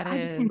like, That I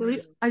just can't believe,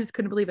 is. I just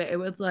couldn't believe it. It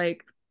was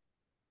like,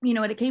 you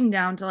know, it came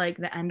down to like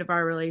the end of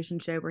our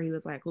relationship where he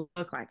was like,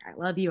 look, like, I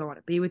love you. I want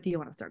to be with you. I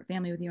want to start a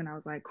family with you. And I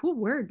was like, cool,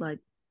 word. Like,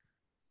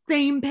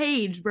 same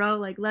page, bro.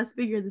 Like, let's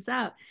figure this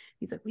out.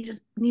 He's like, we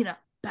just need a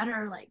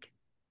better, like,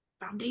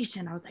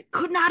 foundation. I was like,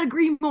 could not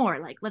agree more.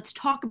 Like, let's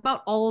talk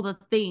about all the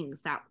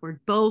things that we're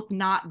both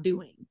not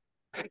doing.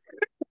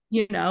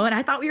 You know, and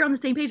I thought we were on the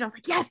same page. I was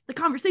like, yes, the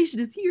conversation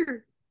is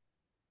here.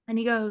 And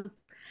he goes,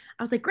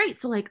 I was like, great.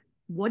 So, like,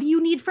 what do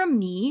you need from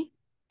me?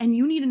 And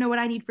you need to know what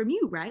I need from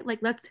you, right? Like,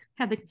 let's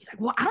have the, he's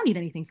like, well, I don't need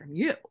anything from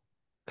you.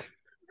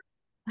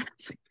 I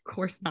was like, of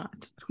course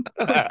not.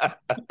 Of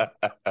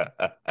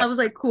course. I was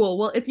like, cool.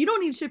 Well, if you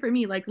don't need shit from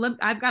me, like,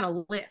 I've got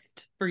a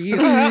list for you.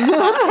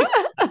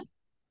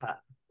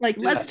 Like,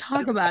 let's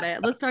talk about it.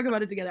 Let's talk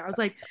about it together. I was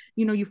like,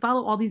 you know, you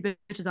follow all these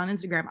bitches on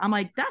Instagram. I'm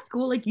like, that's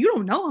cool. Like, you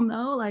don't know them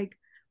though. Like,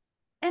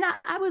 and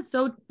I was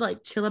so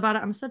like chill about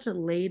it. I'm such a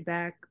laid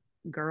back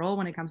girl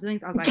when it comes to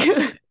things. I was like,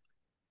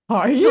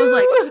 Are you? I was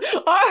like,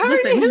 Are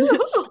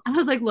you? I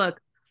was like,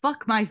 look,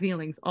 fuck my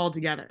feelings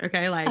altogether.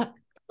 Okay. Like,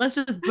 let's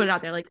just put it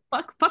out there. Like,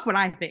 fuck what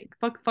I think.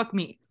 Fuck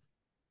me.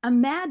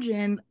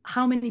 Imagine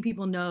how many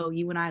people know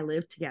you and I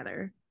live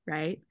together,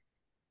 right?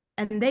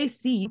 And they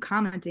see you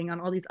commenting on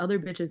all these other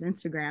bitches'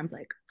 Instagrams,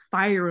 like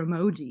fire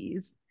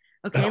emojis.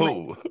 Okay.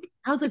 Oh. Like,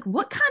 I was like,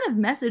 what kind of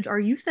message are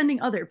you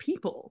sending other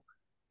people?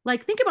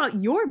 Like, think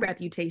about your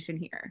reputation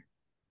here,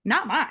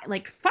 not mine.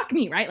 Like, fuck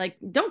me, right? Like,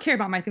 don't care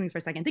about my feelings for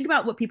a second. Think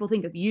about what people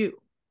think of you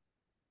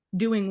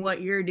doing what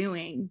you're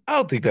doing. I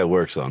don't think that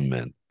works on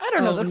men. I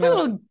don't know. Oh, That's no. a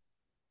little.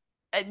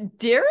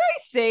 Dare I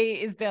say,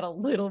 is that a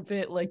little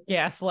bit like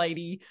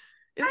gaslighty?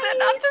 Is that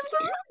not just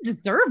a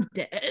Deserved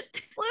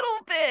it?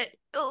 little bit?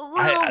 A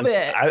little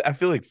bit. I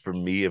feel like for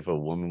me, if a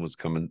woman was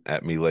coming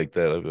at me like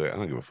that, I'd be like, I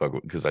don't give a fuck,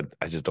 because I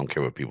just don't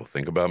care what people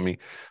think about me.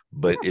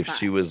 But That's if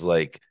she fine. was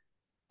like,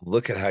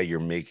 look at how you're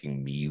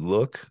making me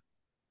look,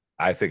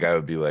 I think I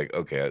would be like,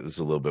 okay, this is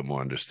a little bit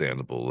more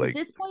understandable. Like, At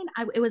this point,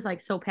 it was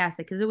like so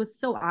passive because it was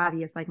so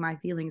obvious. Like, my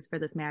feelings for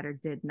this matter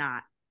did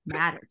not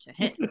matter to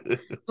him.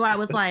 So I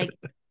was like,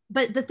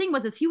 but the thing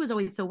was, is he was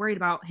always so worried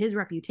about his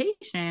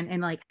reputation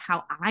and like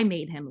how I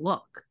made him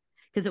look.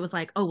 because it was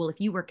like, oh, well, if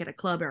you work at a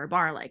club or a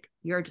bar, like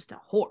you're just a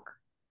whore.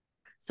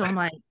 So I'm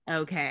like,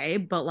 okay,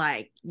 but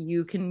like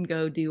you can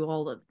go do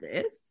all of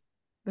this.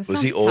 This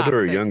Was he sounds older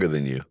or toxic. younger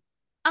than you?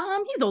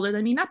 He's older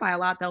than me, not by a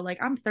lot though.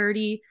 Like I'm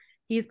 30.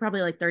 He's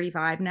probably like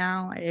 35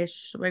 now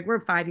ish. Like we're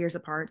 5 years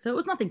apart. So it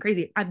was nothing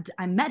crazy.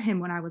 I met him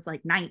when I was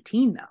like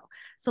 19 though.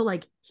 So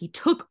like he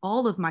took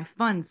all of my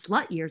fun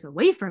slut years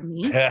away from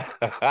me.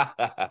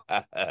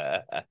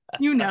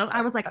 You know,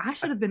 I was like, I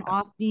should have been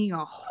off being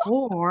a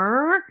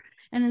whore.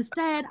 And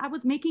instead, I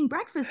was making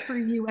breakfast for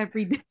you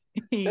every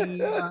day.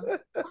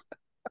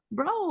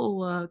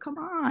 Bro, come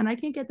on. I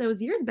can't get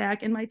those years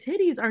back. And my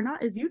titties are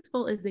not as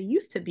youthful as they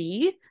used to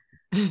be.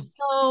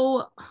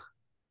 So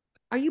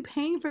are you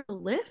paying for the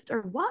lift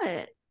or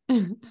what?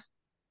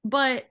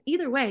 But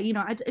either way, you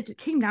know, it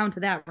came down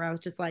to that where I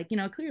was just like, you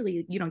know,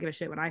 clearly you don't give a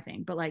shit what I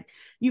think, but like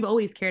you've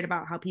always cared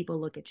about how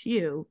people look at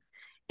you.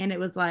 And it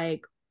was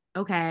like,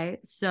 okay,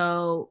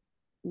 so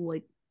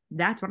like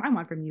that's what I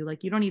want from you.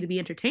 Like, you don't need to be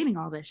entertaining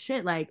all this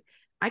shit. Like,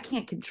 I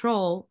can't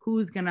control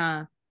who's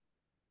gonna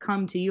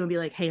come to you and be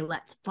like, hey,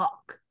 let's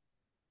fuck.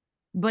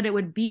 But it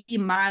would be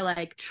my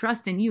like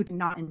trust in you to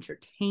not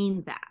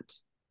entertain that,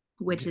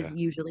 which is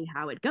usually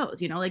how it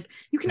goes. You know, like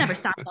you can never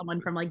stop someone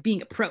from like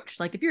being approached.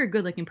 Like if you're a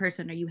good looking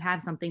person or you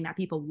have something that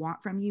people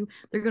want from you,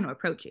 they're going to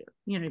approach you.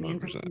 You know what I mean?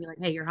 Someone's gonna be like,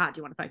 hey, you're hot. Do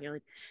you want to fuck? You're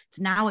like, it's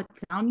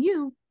on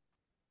you.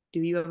 Do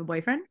you have a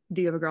boyfriend?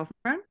 Do you have a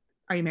girlfriend?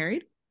 Are you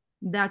married?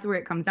 That's where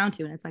it comes down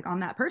to. And it's like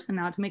on that person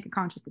now to make a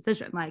conscious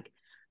decision. Like,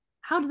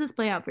 how does this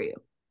play out for you?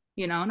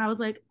 You know? And I was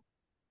like,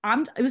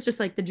 it was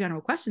just like the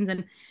general questions.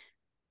 And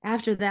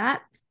after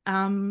that,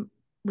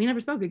 we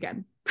never spoke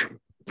again.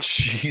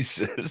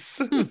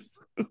 Jesus.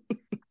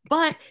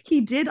 But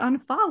he did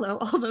unfollow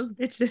all those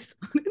bitches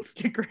on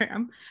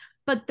Instagram,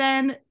 but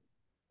then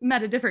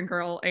met a different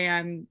girl,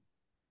 and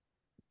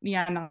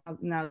yeah,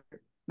 now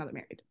they're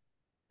married.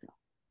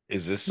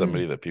 Is this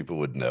somebody that people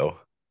would know?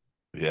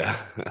 Yeah.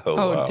 Oh,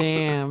 Oh, wow.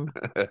 damn.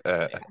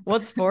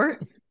 What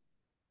sport?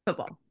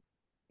 Football.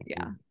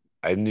 Yeah.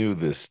 I knew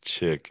this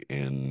chick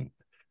in,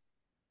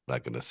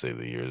 not going to say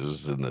the years, it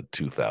was in the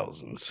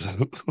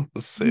 2000s.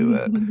 Let's say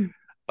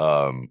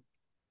that.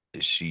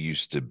 She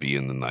used to be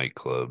in the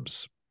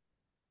nightclubs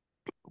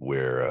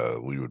where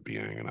we would be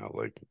hanging out,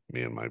 like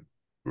me and my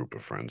group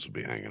of friends would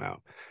be hanging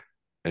out.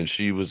 And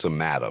she was a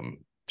madam.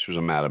 She was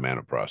a madam and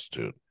a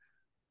prostitute.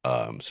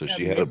 So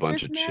she had a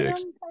bunch of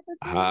chicks.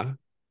 Huh?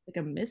 Like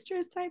a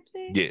mistress type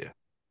thing? Yeah.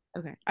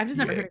 Okay. I've just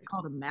never heard it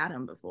called a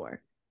madam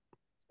before.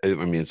 I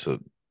mean, it's a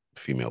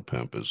female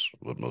pimp is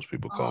what most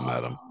people call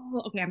madam.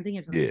 Okay. I'm thinking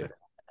of something. Yeah.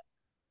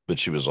 But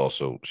she would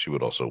also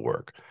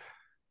work.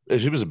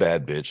 She was a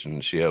bad bitch,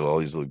 and she had all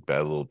these like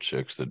bad little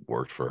chicks that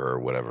worked for her or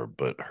whatever.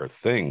 But her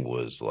thing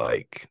was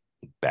like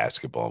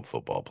basketball and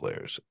football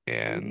players,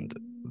 and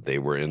they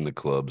were in the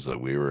clubs that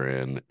we were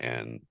in,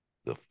 and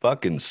the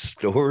fucking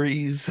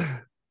stories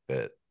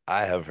that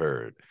I have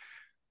heard,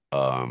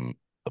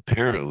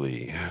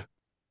 apparently,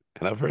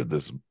 and I've heard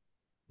this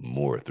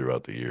more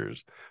throughout the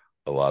years,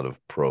 a lot of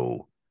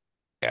pro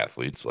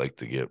athletes like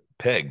to get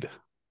pegged.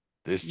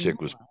 This chick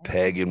was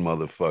pegging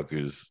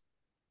motherfuckers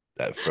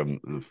that from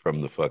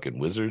the fucking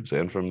Wizards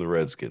and from the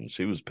Redskins.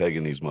 She was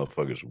pegging these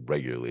motherfuckers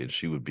regularly, and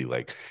she would be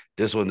like,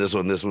 this one, this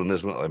one, this one,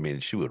 this one. I mean,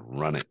 she would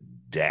run it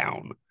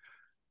down.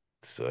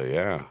 So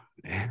yeah.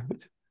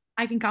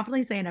 I can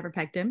confidently say I never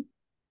pegged him.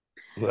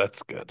 Well,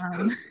 that's good.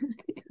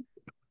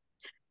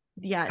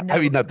 Yeah, no. I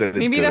mean, not that it's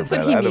maybe good that's or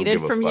what bad. he I don't needed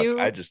give a from fuck. you.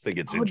 I just think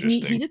it's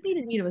interesting. He just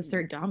needed me to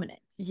assert dominance.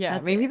 Yeah,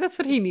 maybe that's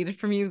what he needed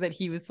from you. That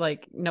he was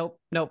like, nope,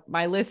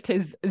 my list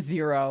is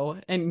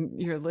 0,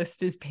 and your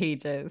list is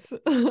pages.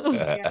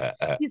 Yeah.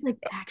 He's like,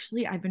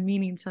 actually, I've been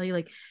meaning to tell you,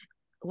 like,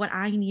 what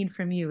I need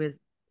from you is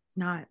it's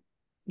not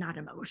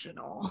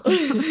emotional.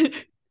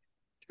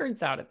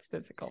 Turns out it's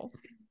physical.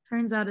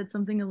 Turns out it's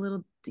something a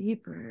little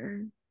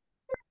deeper.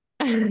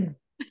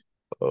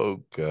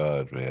 Oh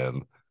God,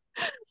 man.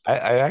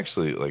 I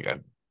actually like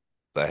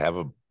I have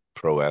a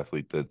pro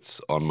athlete that's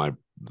on my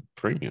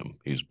premium.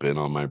 He's been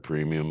on my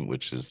premium,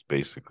 which is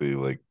basically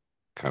like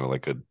kind of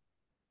like a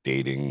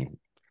dating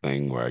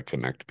thing where I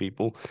connect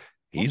people.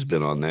 He's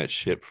been on that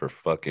shit for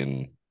fuck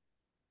 4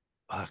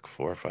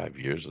 or 5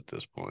 years at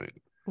this point.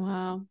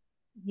 Wow.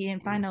 He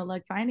didn't find no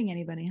luck finding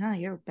anybody, huh?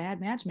 You're a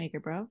bad matchmaker,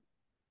 bro.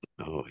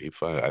 Oh,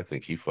 I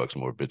think he fucks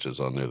more bitches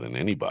on there than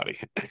anybody.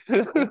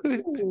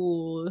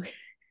 Ooh.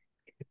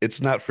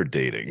 It's not for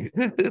dating.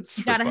 It's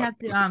You gotta have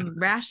to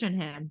ration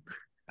him.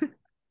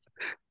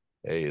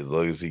 Hey, as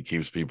long as he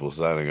keeps people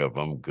signing up,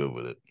 I'm good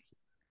with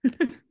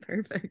it.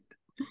 Perfect.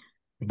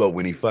 But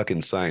when he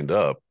fucking signed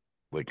up,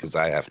 like, because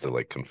I have to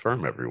like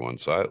confirm everyone,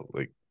 so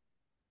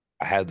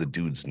I had the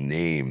dude's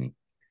name,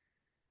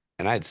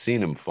 and I'd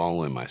seen him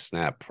follow in my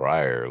Snap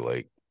prior,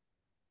 like,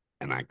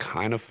 and I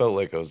kind of felt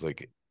like I was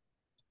like,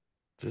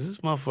 does this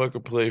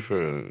motherfucker play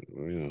for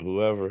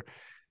whoever?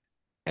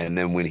 And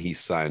then when he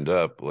signed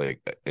up, like,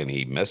 and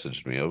he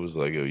messaged me, I was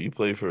like, "Oh, you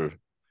play for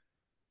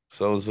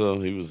so and so?"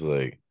 He was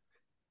like,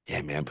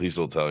 Yeah, man, please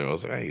don't tell me. I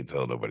was like, I ain't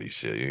tell nobody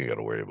shit. You ain't got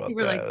to worry You about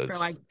were like, that. bro,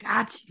 I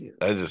got you.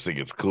 I just think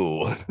it's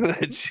cool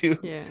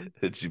Yeah.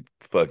 that you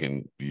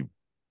fucking you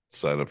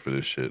sign up for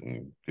this shit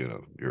and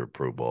you're a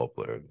pro ball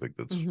player. I think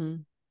that's Hmm.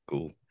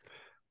 cool.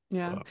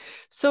 Yeah. Uh,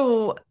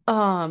 So,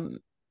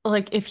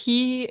 like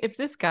if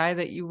this guy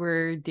that you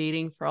were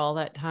dating for all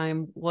that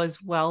time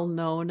was well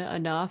known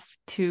enough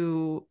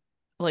to,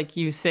 like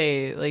you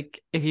say, like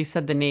if you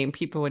said the name,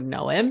 people would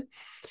know him.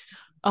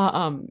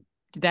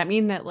 Did that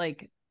mean that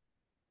like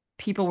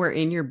people were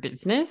in your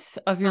business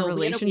of your Oh,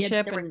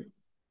 relationship there were and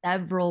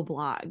several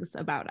blogs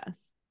about us.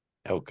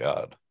 oh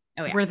God.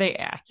 Oh yeah. were they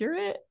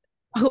accurate?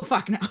 Oh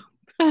fuck no.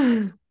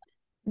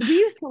 We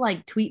used to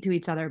like tweet to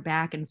each other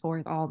back and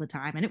forth all the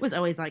time, and it was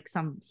always like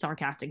some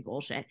sarcastic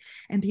bullshit.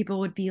 And people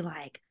would be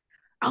like,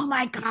 "Oh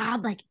my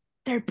god, like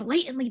they're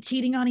blatantly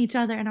cheating on each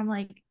other," and I'm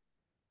like,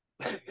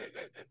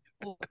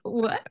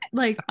 "What?"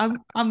 Like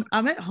I'm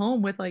at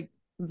home with like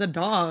the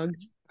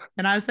dogs,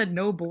 and I said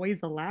no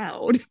boys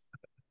allowed.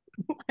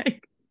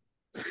 Like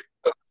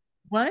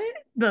what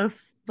the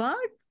fuck?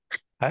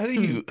 How do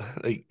Hmm. you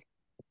like?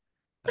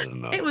 I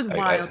don't It know. was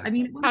wild. I I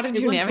mean, How did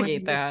at you one point,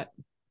 navigate that?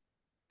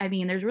 I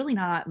mean, there's really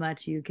not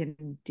much you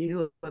can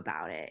do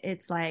about it.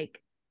 It's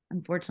like,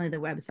 unfortunately,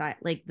 the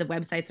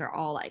websites are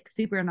all like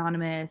super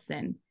anonymous,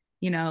 and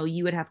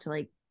you would have to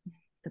like,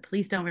 the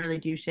police don't really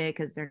do shit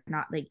because they're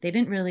not like, they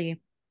didn't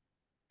really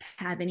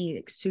have any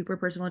like, super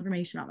personal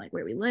information on like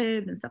where we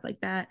lived and stuff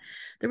like that.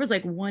 There was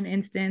like one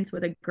instance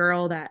with a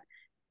girl that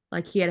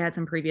like he had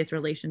some previous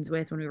relations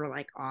with when we were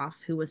like off,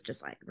 who was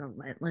just like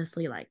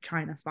relentlessly like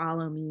trying to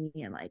follow me,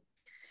 and like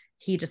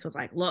he just was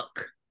like,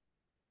 look,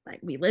 like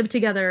we live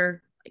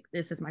together, like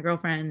this is my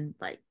girlfriend,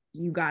 like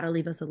you gotta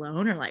leave us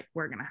alone, or like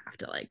we're gonna have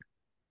to like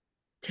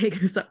take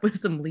this up with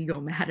some legal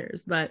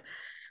matters. But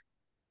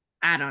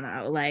I don't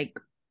know, like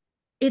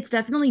it's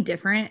definitely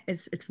different.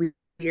 It's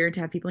weird to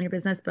have people in your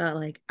business, but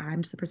like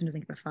I'm just the person who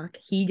doesn't give a fuck.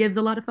 He gives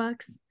a lot of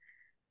fucks,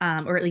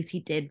 or at least he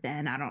did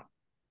then.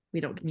 We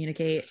don't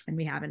communicate, and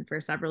we haven't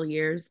for several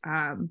years.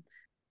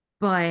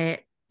 But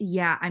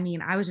yeah, I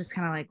mean, I was just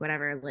kind of like,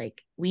 whatever,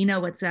 like we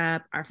know what's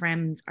up, our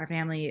friends, our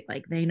family,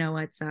 like they know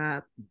what's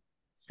up.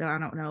 So I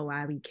don't know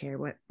why we care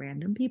what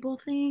random people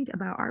think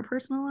about our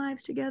personal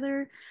lives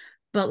together.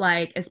 But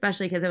like,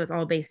 especially because it was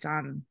all based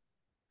on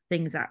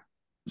things that,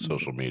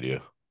 social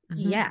media.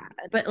 yeah.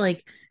 But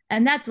like,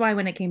 and that's why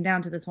when it came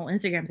down to this whole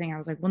Instagram thing, I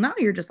was like, well, now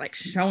you're just like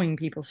showing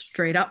people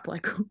straight up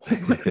like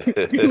what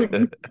you're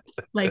doing.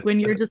 Like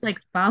when you're just like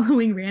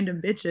following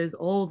random bitches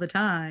all the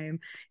time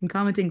and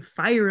commenting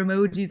fire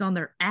emojis on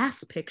their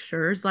ass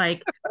pictures,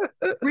 like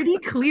pretty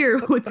clear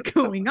what's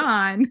going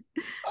on,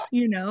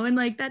 and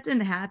like that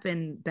didn't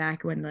happen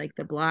back when like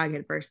the blog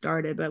had first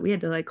started, but we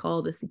had to like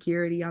call the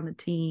security on the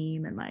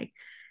team and like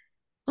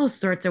all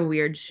sorts of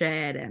weird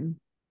shit. And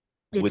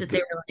it would just, they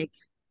the were like,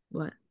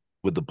 what?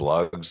 would the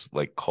blogs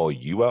like call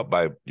you out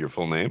by your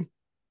full name?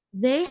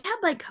 They had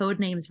like code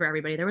names for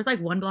everybody. There was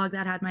like one blog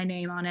that had my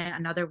name on it.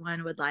 Another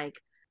one would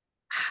like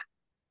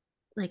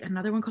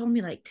another one called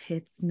me like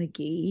Tits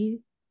McGee.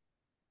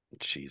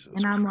 Jesus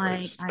And I'm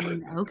like, Christ. I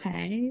mean,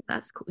 okay,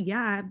 that's cool.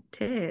 Yeah, I have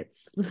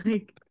tits.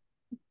 Like,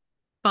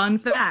 fun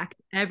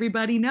fact,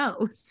 everybody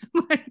knows.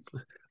 Like,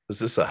 Was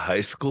this a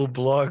high school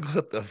blog?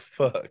 What the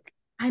fuck?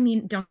 I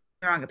mean, don't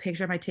get me wrong, a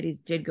picture of my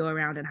titties did go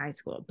around in high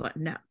school, but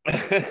no,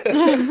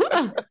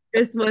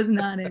 this was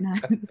not a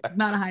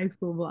high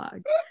school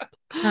blog.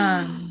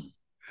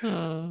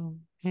 Oh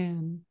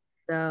man.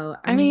 So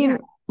I I mean, yeah, mean,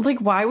 like,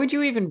 why would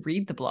you even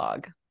read the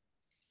blog?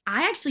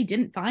 I actually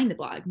didn't find the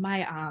blog.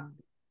 My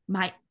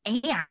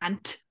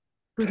aunt,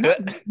 who's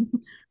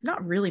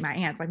not really my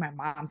aunt, it's like my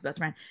mom's best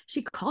friend.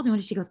 She calls me one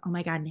day, she goes, "Oh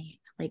my god, Nate,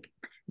 like,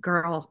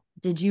 girl,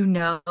 did you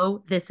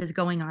know this is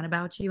going on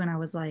about you?" And I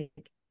was like,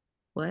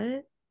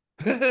 "What?"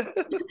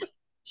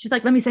 She's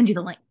like, "Let me send you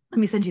the link. Let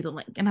me send you the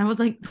link." And I was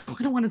like,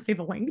 "I don't want to see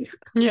the link."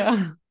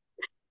 Yeah.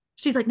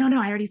 She's like, "No,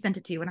 no, I already sent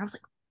it to you." And I was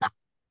like, "Oh,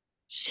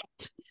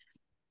 shit."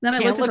 Then I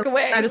Can't looked at look the,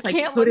 I away. just like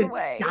Can't look couldn't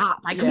away.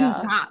 stop. I couldn't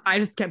Yeah. stop. I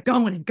just kept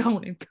going and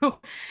going and going.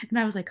 And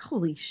I was like,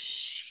 holy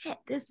shit,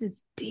 this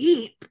is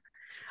deep.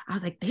 I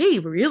was like, they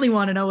really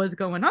want to know what's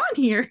going on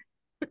here.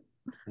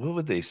 What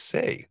would they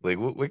say? Like,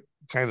 what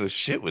kind of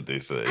shit would they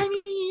say? I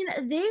mean,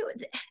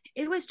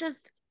 it was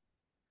just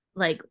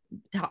like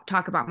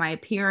talk about my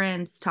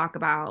appearance, talk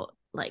about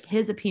like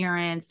his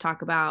appearance,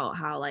 talk about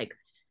how like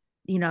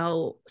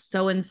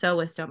so and so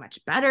was so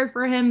much better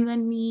for him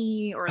than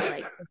me, or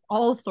like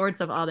all sorts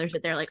of other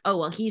shit. They're like, oh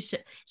well,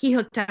 he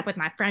hooked up with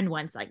my friend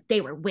once, like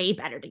they were way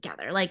better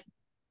together. Like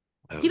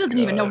Oh he doesn't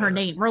even know her God.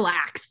 name.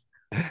 Relax.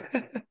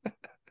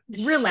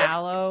 Relax,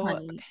 Shallow,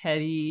 honey.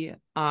 petty Just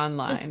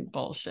online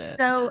bullshit.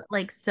 so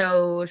like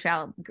so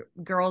shall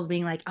girls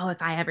being like, oh,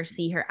 if I ever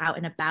see her out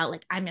and about,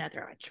 like I'm gonna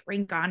throw a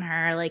drink on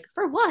her. Like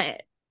for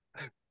what?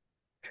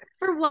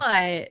 For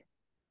what?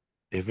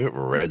 If it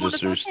You want to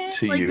fuck registers him?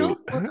 to Like go you,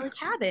 for like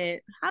have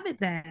it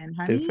then,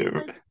 if honey. it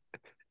Like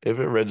if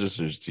it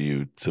registers to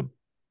you to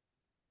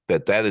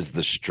that is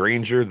the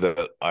stranger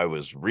that I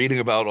was reading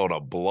about on a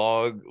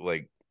blog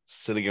like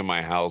sitting in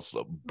my house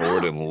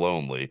bored and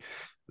lonely,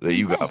 that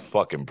you got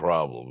fucking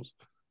problems.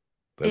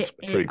 That's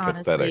pretty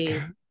pathetic.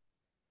 Honestly,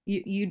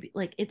 you'd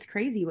like, it's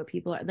crazy what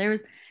people are. There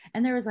was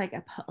like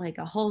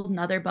a whole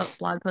nother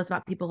blog post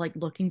about people like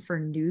looking for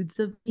nudes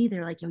of me.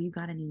 They're like, yo, you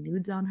got any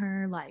nudes on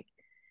her? Like,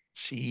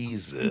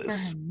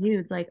 Jesus.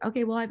 nudes. Like,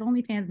 okay, well, I have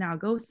OnlyFans now.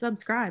 Go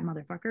subscribe,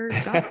 motherfucker.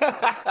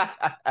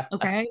 Go.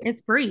 Okay,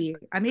 it's free.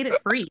 I made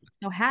it free,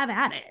 so have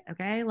at it.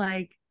 Okay,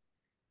 like,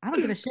 I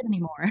don't give a shit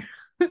anymore.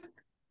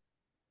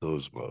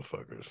 Those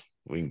motherfuckers.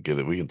 We can get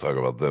it. We can talk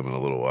about them in a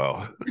little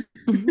while.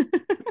 Fucking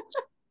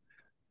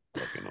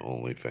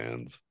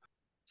OnlyFans.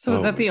 So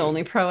was that the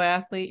only pro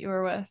athlete you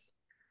were with?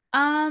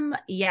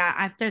 Yeah,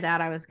 after that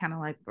I was kind of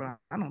like, bro,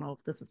 I don't know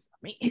if this is for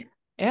me.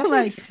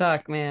 Athletes like,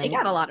 suck, man. They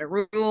got a lot of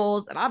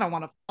rules and I don't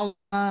want to follow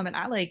them, and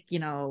I like,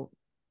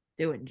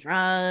 doing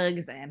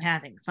drugs and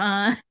having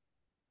fun.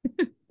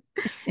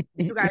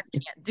 You guys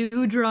can't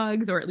do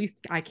drugs, or at least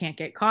I can't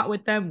get caught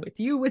with them with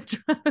you with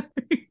drugs.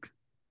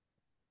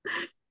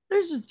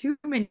 There's just too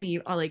many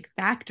like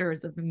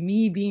factors of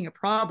me being a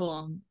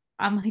problem.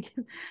 I'm like,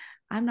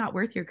 I'm not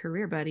worth your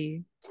career,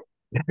 buddy.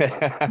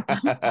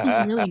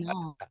 I'm really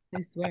not.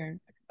 I swear.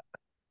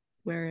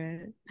 Swear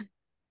it.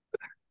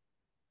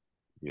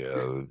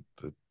 Yeah,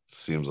 it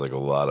seems like a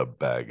lot of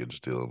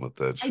baggage dealing with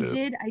that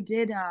shit.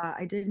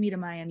 I did meet a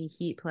Miami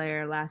Heat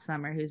player last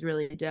summer who's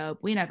really dope.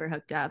 We never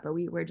hooked up, but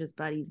we're just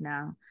buddies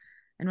now.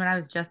 And when I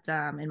was just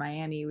in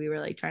Miami, we were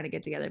like trying to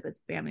get together, but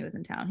his family was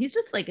in town. He's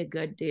just like a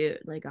good dude,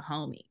 like a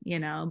homie,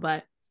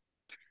 But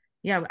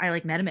yeah, I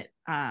like met him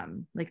at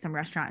like some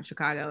restaurant in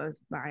Chicago. It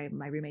was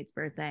my roommate's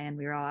birthday, and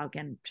we were all out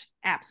getting just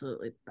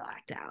absolutely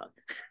blacked out.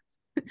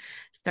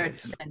 Started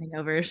sending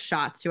over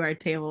shots to our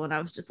table, and I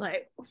was just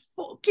like,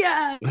 fuck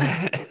yeah.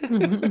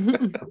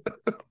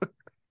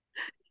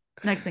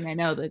 Next thing I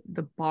know,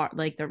 the bar,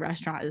 like the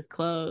restaurant is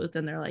closed,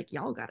 and they're like,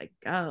 y'all gotta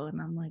go.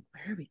 And I'm like,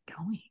 where are we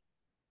going?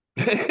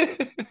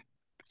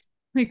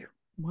 Like,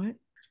 what?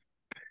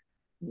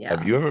 Yeah.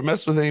 Have you ever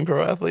messed with any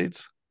pro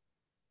athletes?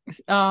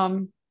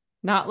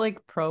 Not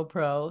like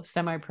pro,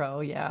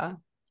 semi-pro, yeah.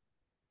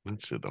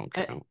 That shit don't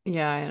count.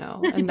 Yeah, I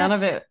know. And none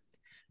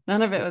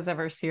of it was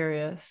ever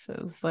serious.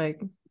 It was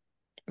like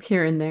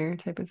here and there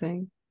type of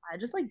thing. I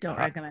just like don't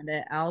recommend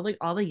it. All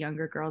the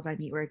younger girls I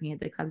meet working at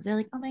the clubs, they're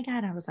like, oh my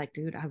God. I was like,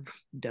 dude, I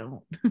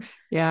don't.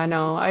 Yeah, I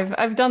know.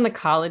 I've done the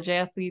college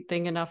athlete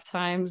thing enough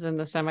times and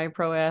the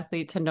semi-pro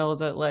athlete to know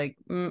that like,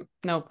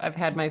 nope, I've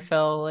had my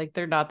fill. Like,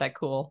 they're not that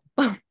cool.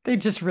 They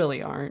just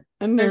really aren't.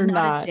 And there's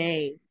not a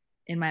day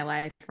in my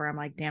life where I'm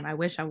like, damn, I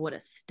wish I would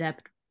have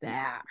stepped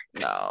back.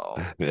 No.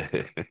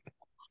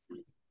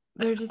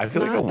 They're just I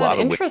feel not like a lot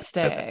of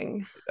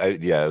interesting. I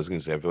was gonna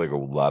say, I feel like a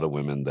lot of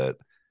women that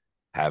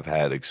have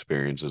had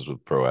experiences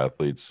with pro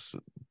athletes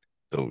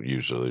don't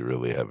usually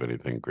really have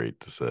anything great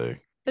to say.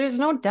 There's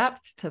no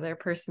depth to their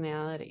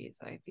personalities,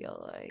 I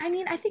feel like. I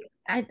mean, I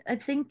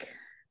think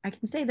I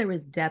can say there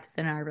was depth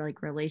in our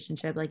like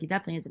relationship. Like, he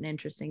definitely is an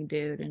interesting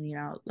dude, and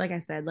like I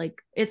said,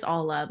 like, it's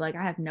all love. Like,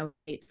 I have no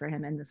hate for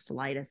him in the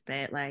slightest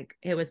bit. Like,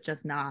 it was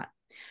just not,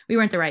 we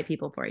weren't the right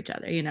people for each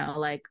other.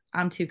 Like,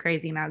 I'm too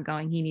crazy and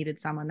outgoing. He needed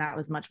someone that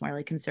was much more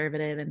like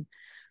conservative and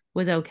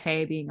was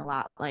okay being a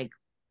lot like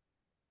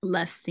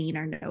less seen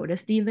or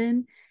noticed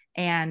even.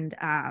 And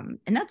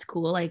that's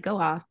cool. Like, go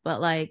off,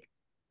 but like,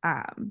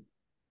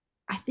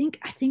 I think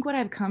what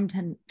I've come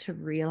to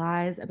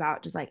realize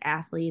about just like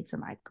athletes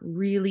and like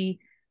really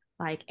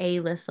like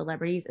A-list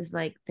celebrities is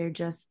like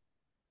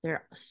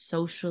they're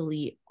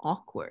socially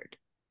awkward.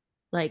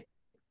 Like,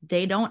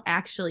 they don't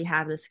actually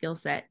have the skill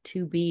set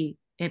to be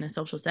in a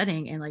social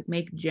setting and like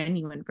make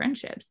genuine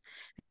friendships,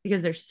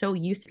 because they're so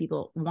used to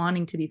people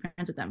wanting to be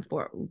friends with them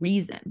for a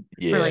reason,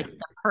 for like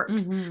the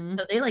perks.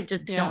 So they like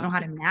just don't know how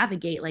to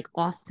navigate like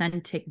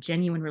authentic,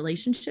 genuine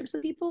relationships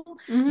with people.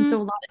 And so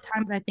a lot of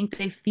times I think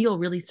they feel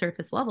really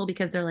surface level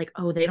because they're like,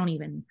 oh, they don't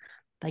even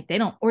like, they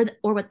don't, or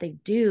what they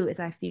do is,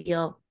 I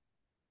feel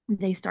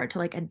they start to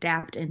like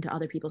adapt into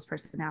other people's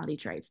personality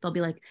traits. They'll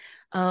be like,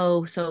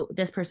 oh, so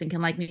this person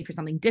can like me for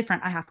something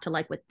different, I have to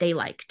like what they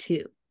like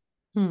too.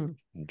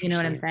 You know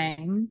what I'm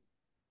saying?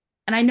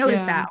 And I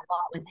noticed that a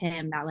lot with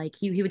him, that like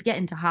he would get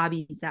into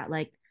hobbies that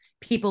like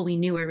people we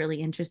knew were really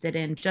interested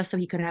in, just so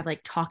he could have like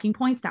talking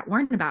points that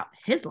weren't about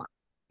his life.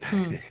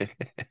 And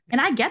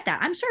I get that.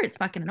 I'm sure it's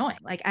fucking annoying.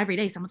 Like, every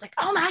day someone's like,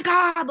 oh my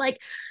God,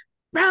 like,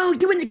 bro,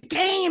 you in the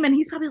game. And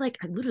he's probably like,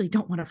 I literally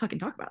don't want to fucking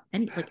talk about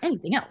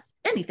anything else,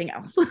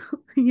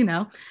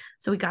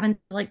 So we got into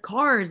like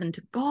cars and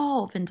to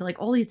golf and to like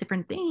all these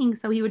different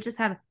things. So he would just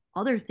have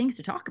other things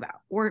to talk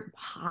about or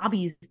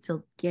hobbies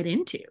to get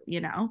into,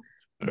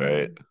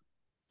 Right.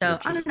 So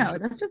I don't know.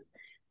 That's just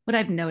what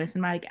I've noticed.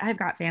 And I've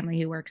got family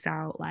who works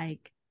out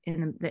like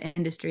in the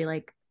industry,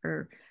 like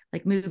for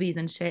like movies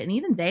and shit. And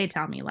even they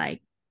tell me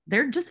like,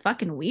 they're just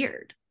fucking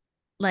weird.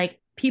 Like,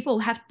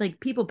 people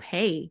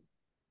pay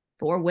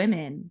for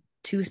women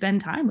to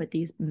spend time with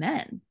these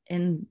men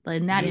in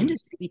that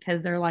industry,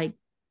 because they're like,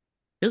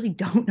 really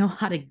don't know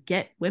how to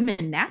get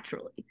women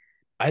naturally.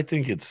 I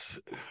think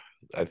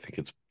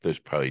there's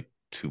probably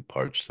two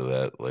parts to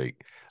that.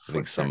 Like, I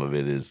think some of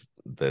it is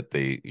that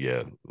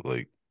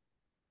like,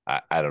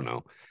 I don't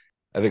know.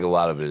 I think a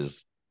lot of it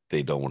is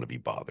they don't want to be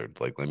bothered.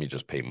 Like, let me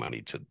just pay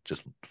money to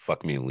just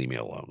fuck me and leave me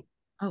alone.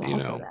 Oh, You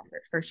also know,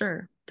 that for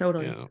sure.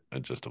 Totally.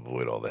 and just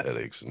avoid all the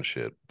headaches and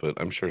shit. But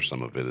I'm sure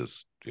some of it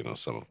is,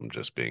 some of them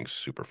just being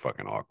super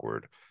fucking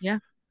awkward. Yeah.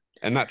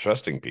 And not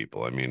trusting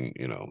people. I mean,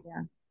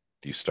 Yeah.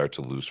 you start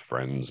to lose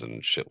friends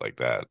and shit like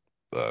that.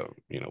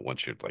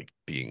 Once you're like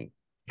being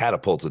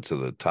catapulted to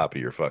the top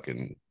of your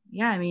fucking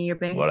Yeah. I mean, your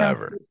bank account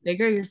whatever. gets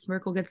bigger, your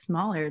smirkle gets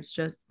smaller. It's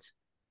just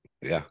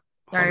Yeah.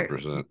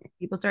 100%.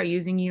 People start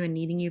using you and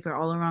needing you for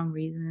all the wrong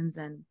reasons,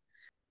 and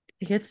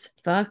it gets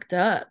fucked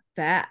up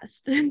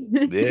fast.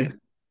 Yeah.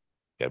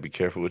 Gotta be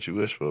careful what you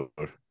wish for.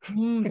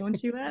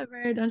 Don't you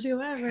ever. Don't you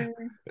ever.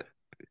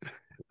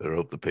 I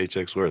hope the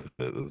paycheck's worth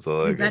it. That's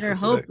all You I got better to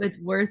hope say. it's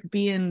worth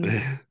being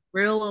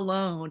real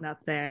alone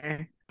up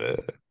there. Uh,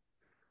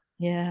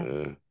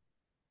 Yeah.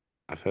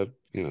 I've had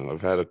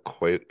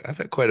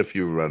quite a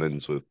few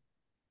run-ins with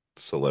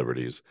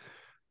celebrities,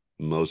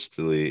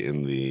 mostly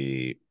in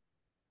the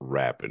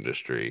rap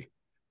industry.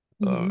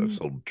 I've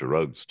sold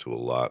drugs to a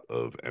lot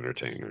of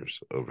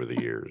entertainers over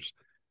the years.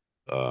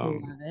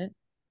 Love it.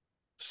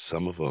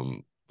 Some of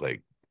them,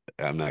 like,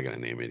 I'm not going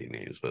to name any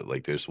names, but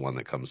like there's one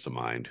that comes to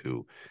mind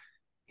who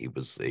he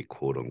was a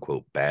quote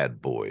unquote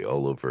bad boy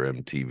all over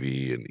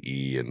MTV and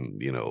E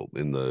and,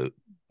 in the,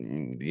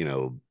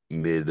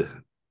 mid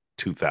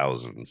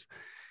 2000s.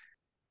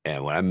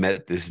 And when I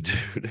met this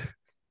dude,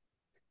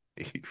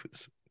 he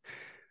was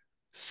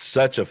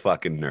such a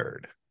fucking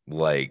nerd,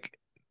 like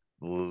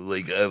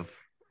a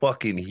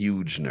fucking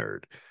huge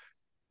nerd.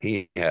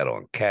 He had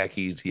on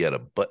khakis. He had a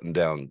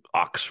button-down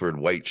Oxford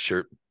white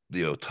shirt,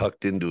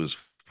 tucked into his.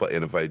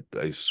 And if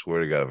I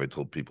swear to God, if I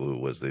told people who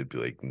it was, they'd be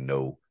like,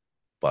 "No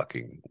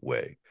fucking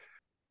way."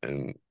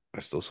 And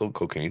I still sold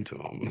cocaine to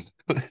him.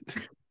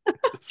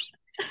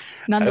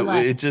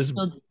 Nonetheless,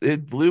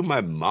 it blew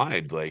my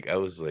mind. Like I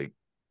was like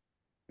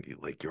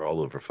you're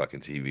all over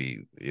fucking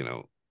TV.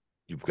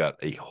 You've got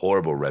a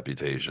horrible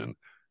reputation,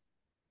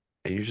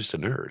 and you're just a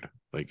nerd.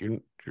 Like you're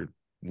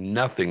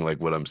nothing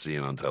like what I'm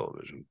seeing on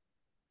television.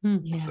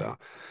 yeah. So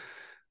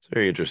it's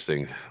very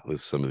interesting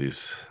with some of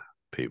these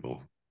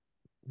people.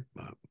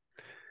 Want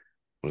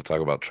to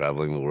talk about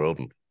traveling the world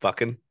and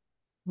fucking?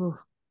 Ooh,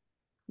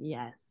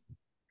 yes.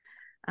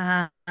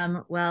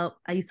 Well,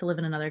 I used to live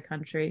in another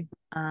country.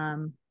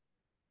 I'll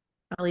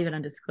leave it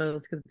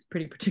undisclosed because it's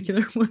pretty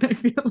particular what I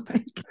feel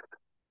like.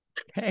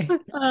 Okay.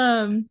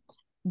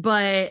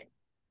 But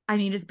I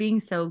mean, just being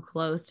so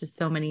close to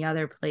so many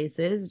other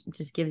places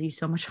just gives you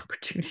so much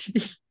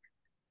opportunity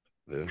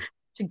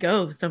to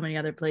go so many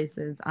other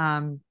places.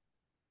 And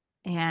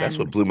that's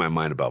what blew my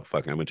mind about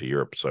fucking. I went to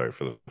Europe, for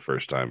the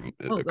first time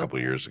a couple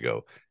of years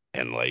ago,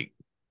 and like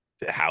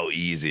how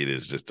easy it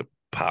is just to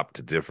pop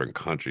to different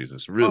countries.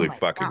 It's really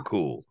fucking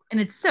cool, and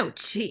it's so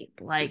cheap.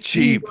 Like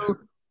cheap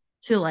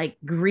to like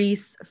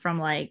Greece from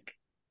like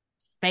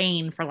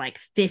Spain for like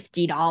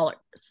 $50,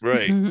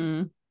 right?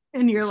 Mm-hmm.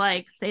 And you're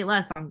like, say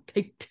less, I'm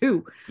take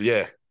two.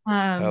 Yeah.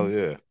 Hell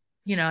yeah.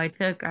 I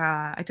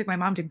took my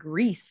mom to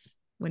Greece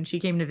when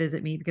she came to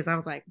visit me because I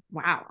was like,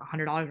 wow,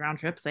 $100 round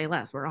trip, say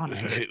less, we're on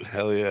it. Right.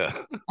 Hell yeah.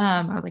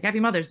 I was like, happy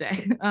Mother's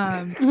Day.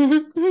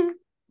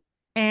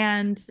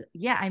 And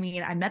yeah, I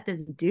mean, I met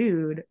this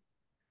dude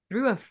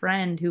through a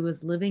friend who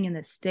was living in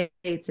the States.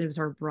 It was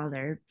her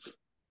brother.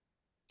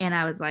 And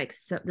I was like,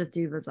 so this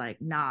dude was like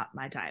not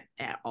my type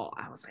at all.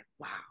 I was like,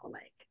 wow,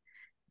 like,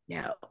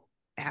 no,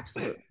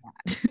 absolutely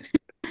not.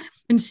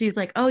 And she's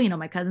like, oh,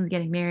 my cousin's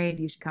getting married.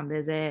 You should come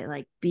visit,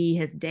 like, be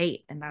his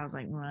date. And I was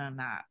like, well, I'm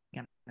not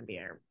gonna be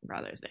her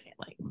brother's date.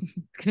 Like, it's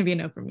gonna be a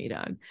no from me,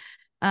 dog.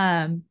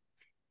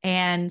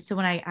 And so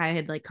when I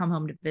had like come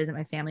home to visit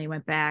my family,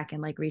 went back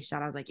and like reached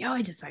out, I was like, yo,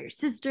 I just saw your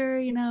sister,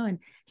 and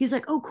he's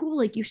like, oh, cool,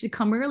 like you should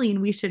come early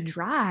and we should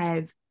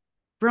drive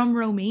from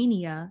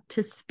Romania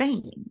to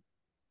Spain.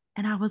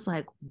 And I was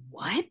like,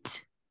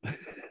 what?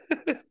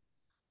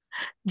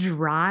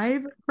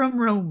 Drive from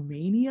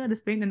Romania to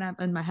Spain? And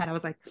in my head, I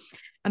was like,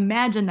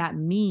 imagine that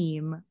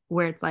meme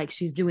where it's like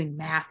she's doing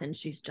math and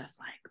she's just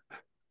like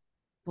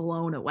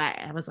blown away.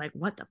 I was like,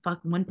 what the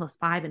fuck? 1 +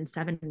 5 and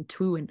 7 and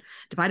 2 and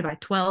divided by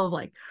 12.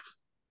 Like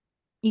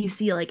you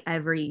see like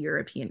every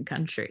European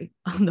country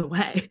on the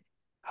way.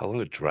 How long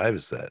a drive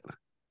is that?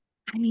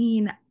 I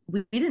mean,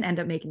 we didn't end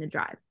up making the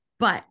drive,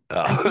 but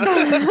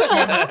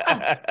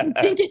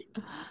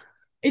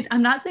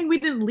I'm not saying we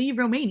didn't leave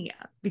Romania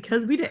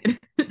because we did.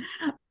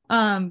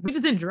 We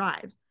just didn't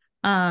drive.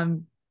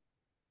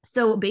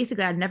 So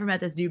basically I'd never met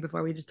this dude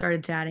before. We just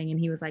started chatting and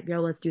he was like,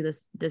 yo, let's do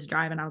this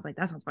drive. And I was like,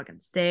 that sounds fucking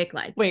sick.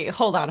 Like, wait,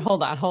 hold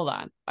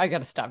on. I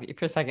gotta stop you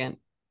for a second.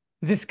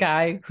 This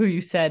guy who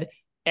you said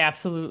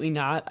absolutely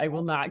not, I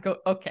will not go.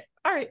 Okay.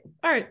 All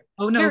right.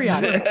 Oh no. Carry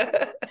on.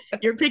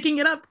 You're picking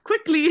it up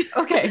quickly.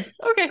 Okay.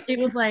 It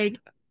was like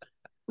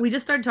we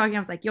just started talking. I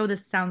was like, yo,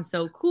 this sounds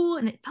so cool.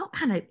 And it felt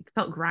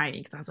grimy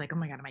because I was like, oh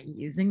my God, am I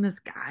using this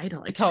guy to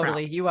like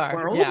totally you are.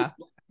 world?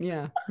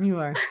 Yeah, you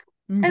are.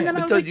 And then I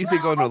But was don't like, you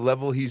think on a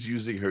level he's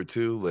using her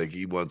too? Like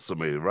he wants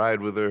somebody to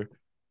ride with her.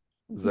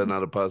 Is that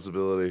not a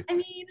possibility? I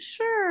mean,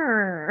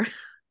 sure.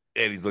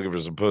 And he's looking for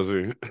some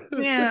pussy.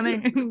 Yeah.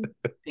 Ding,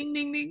 ding,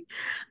 ding.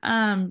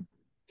 Um,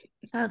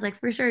 so I was like,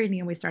 for sure.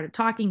 We started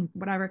talking,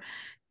 whatever.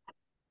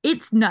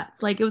 It's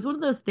nuts. Like, it was one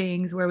of those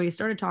things where we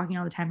started talking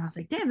all the time. I was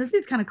like, damn, this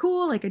dude's kind of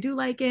cool. Like, I do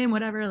like him,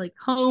 whatever. Like,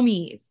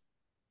 homies.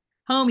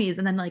 Homies.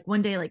 And then, like,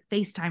 one day, like,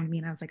 FaceTimed me,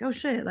 and I was like, oh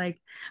shit. Like,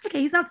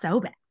 okay, he's not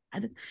so bad.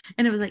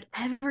 And it was like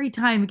every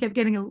time he kept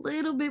getting a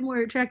little bit more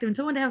attractive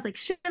until one day I was like,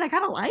 shit, I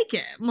kind of like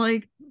him.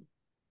 Like,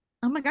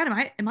 oh my God,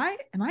 am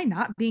I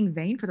not being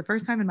vain for the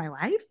first time in my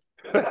life?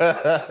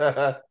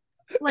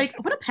 Like,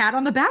 what a pat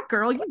on the back,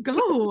 girl. You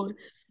go.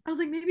 I was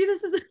like, maybe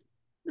this is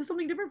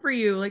something different for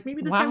you. Like,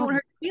 maybe this guy won't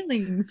hurt your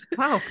feelings.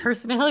 Wow,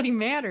 personality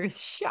matters.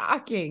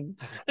 Shocking.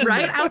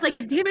 Right? I was like,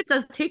 damn, it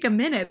does take a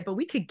minute, but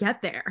we could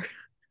get there.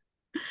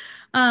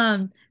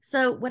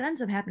 So what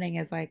ends up happening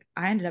is like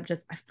I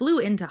flew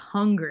into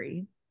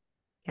Hungary.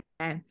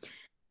 Okay.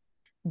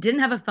 Didn't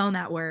have a phone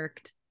that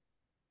worked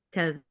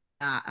because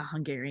a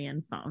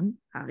Hungarian phone,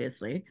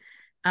 obviously.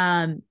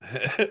 And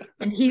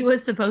he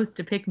was supposed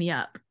to pick me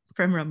up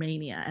from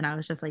Romania. And I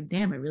was just like,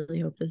 damn, I really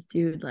hope this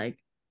dude like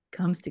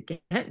comes to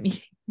get me.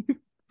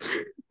 Because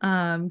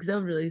that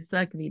would really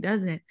suck if he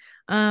doesn't.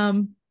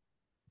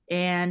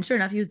 And sure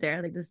enough, he was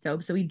there, like this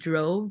dope. So we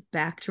drove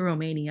back to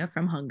Romania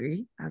from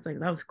Hungary. I was like,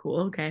 that was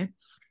cool. Okay.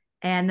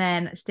 And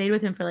then stayed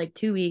with him for like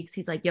 2 weeks.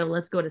 He's like, yo,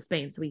 let's go to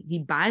Spain. So he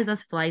buys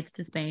us flights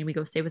to Spain. We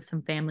go stay with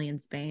some family in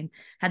Spain.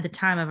 Had the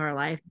time of our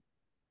life.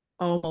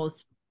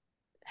 Almost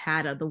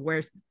had the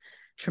worst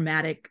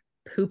traumatic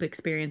poop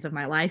experience of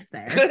my life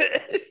there.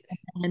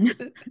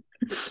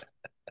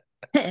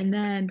 and, and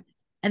then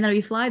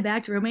we fly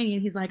back to Romania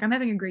and he's like, I'm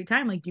having a great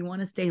time. Like, do you want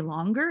to stay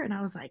longer? And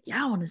I was like,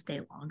 yeah, I want to stay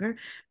longer.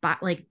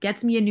 But like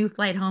gets me a new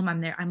flight home. I'm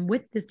there. I'm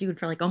with this dude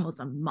for like almost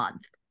a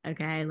month.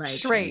 Okay. Like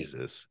straight.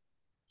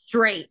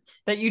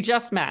 That you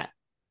just met.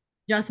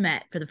 Just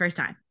met for the first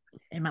time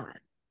in my life.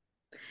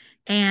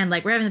 And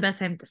like we're having the best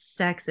time. The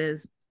sex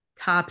is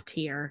top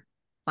tier.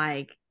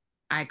 Like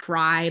I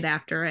cried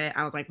after it.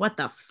 I was like, what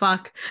the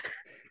fuck?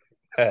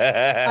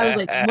 I was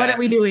like, what are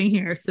we doing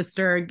here,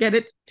 sister? Get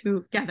it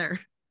together.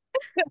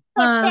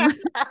 And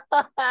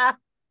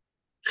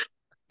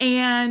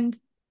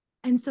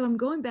so I'm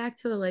going back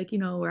to like,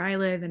 where I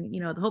live, and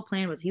the whole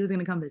plan was he was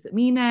gonna come visit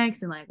me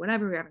next, and like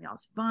whatever, we're having all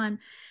this fun.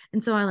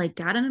 And so I like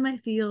got into my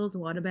feels.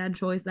 What a bad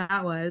choice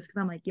that was,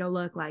 because I'm like, yo,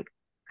 look, like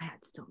I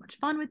had so much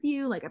fun with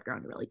you, like I've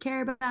grown to really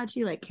care about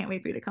you, like can't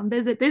wait for you to come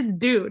visit. This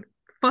dude,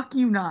 fuck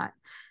you not,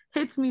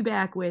 hits me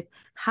back with,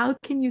 how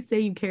can you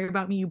say you care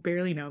about me? You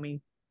barely know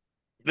me.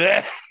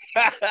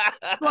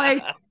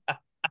 Like,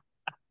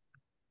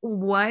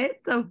 what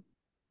the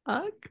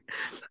fuck?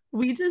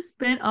 We just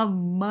spent a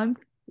month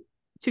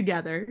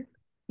together.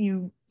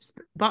 You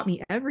bought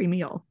me every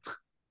meal,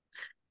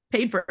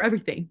 paid for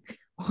everything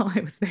while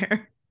I was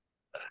there,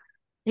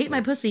 ate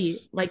my pussy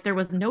like there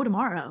was no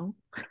tomorrow.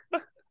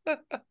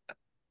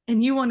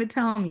 And you want to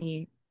tell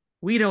me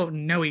we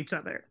don't know each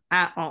other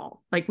at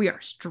all? Like we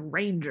are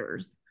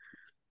strangers.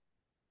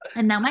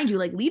 And now, mind you,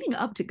 like leading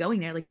up to going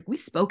there, like we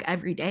spoke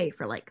every day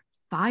for like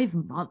 5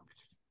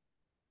 months.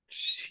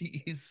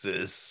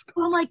 Jesus.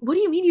 Well, I'm like, what do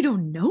you mean you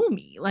don't know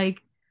me?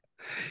 Like,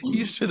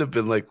 you should have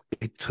been like,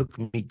 it took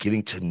me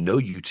getting to know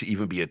you to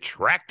even be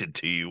attracted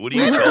to you. What are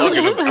you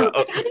talking about?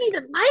 Like, I didn't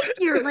even like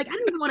you. Like, I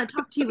didn't even want to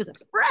talk to you as a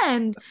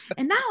friend.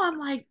 And now I'm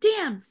like,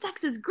 damn,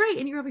 sex is great.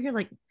 And you're over here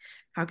like,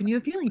 how can you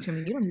have feelings for me?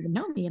 You don't even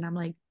know me. And I'm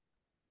like,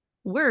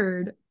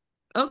 word.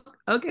 Oh,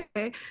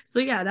 okay. So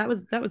yeah, that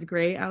was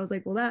great. I was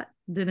like, well, that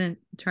didn't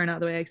turn out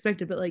the way I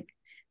expected, but like,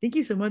 thank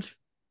you so much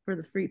for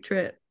the free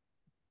trip,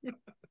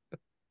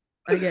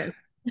 I guess.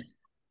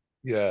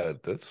 Yeah,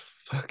 that's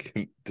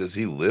fucking. Does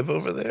he live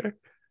over there?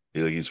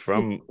 He's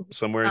from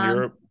somewhere in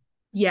Europe.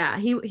 Yeah,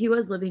 he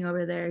was living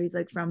over there. He's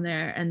like from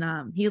there, and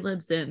I think he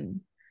lives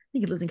in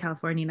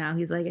California now.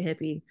 He's like a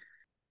hippie.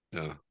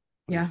 Oh,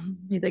 yeah,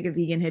 he's like a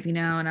vegan hippie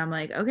now, and I'm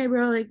like, okay,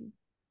 bro, like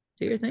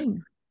do your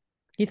thing.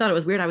 He thought it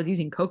was weird I was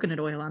using coconut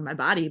oil on my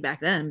body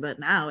back then, but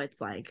now it's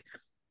like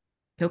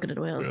coconut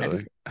oil is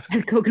everything.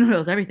 And coconut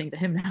oil is everything to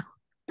him now.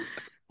 I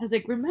was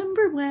like,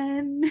 remember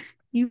when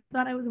you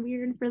thought I was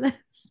weird for this?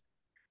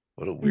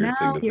 What a weird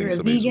thing to think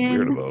somebody's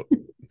weird about.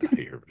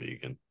 You're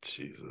vegan.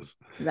 Jesus.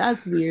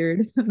 That's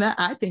weird.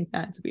 I think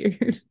that's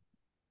weird.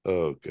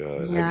 Oh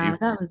God. Yeah,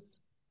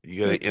 you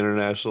got any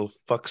international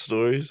fuck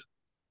stories?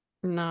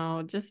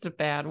 No, just a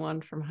bad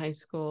one from high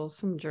school.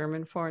 Some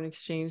German foreign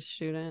exchange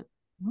student.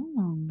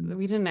 Oh.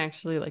 We didn't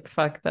actually like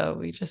fuck though.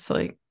 We just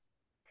like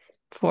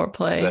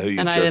foreplay,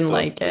 and I didn't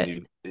like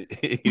it.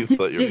 You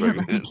thought you were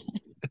pregnant.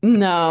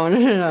 No.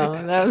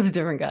 That was a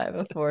different guy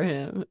before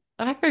him.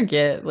 I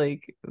forget.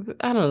 Like,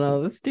 I don't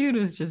know. This dude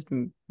was just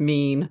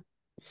mean.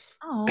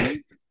 Oh,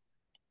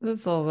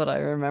 that's all that I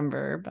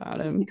remember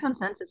about him. The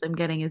consensus I'm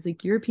getting is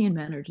like European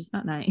men are just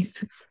not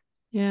nice.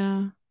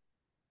 Yeah.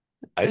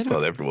 I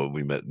thought everyone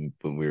we met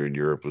when we were in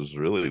Europe was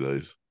really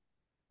nice.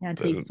 Yeah,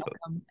 until you fuck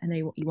them and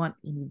you want.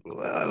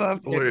 Well, I don't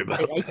have to worry about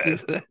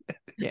that.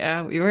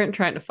 Yeah, we weren't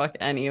trying to fuck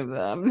any of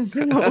them.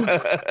 So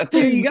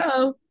There you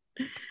go.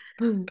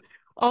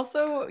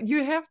 also,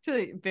 you have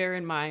to bear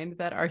in mind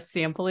that our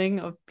sampling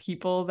of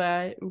people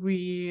that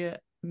we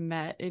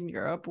met in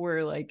Europe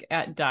were like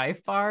at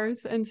dive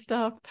bars and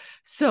stuff.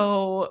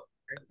 So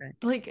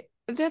Perfect. like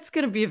that's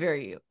gonna be a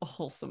very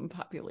wholesome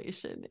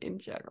population in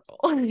general.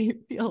 I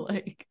feel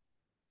like.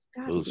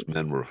 Those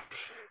men were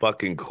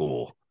fucking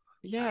cool.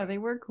 Yeah, they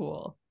were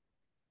cool.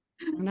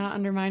 I'm not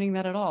undermining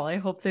that at all. I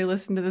hope they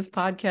listen to this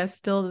podcast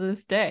still to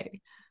this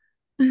day.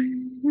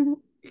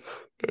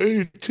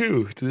 Hey,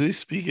 too. Do they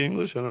speak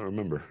English? I don't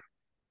remember.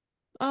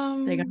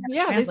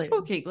 Yeah, they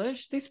spoke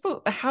English. They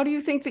spoke. How do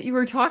you think that you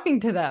were talking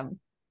to them?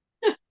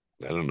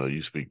 I don't know.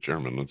 You speak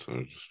German. That's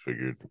I just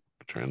figured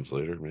a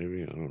translator,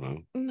 maybe. I don't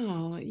know.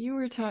 No, you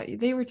were talking.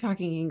 They were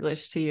talking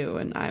English to you,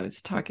 and I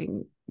was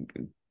talking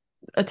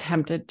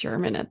attempted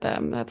German at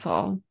them. That's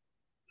all.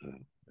 I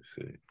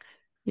see.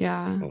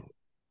 Yeah. Well,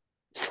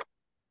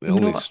 the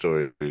only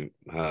story.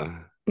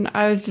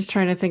 I was just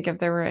trying to think if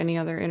there were any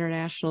other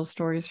international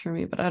stories for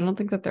me, but I don't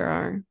think that there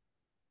are.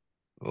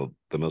 Well,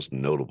 the most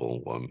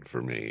notable one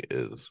for me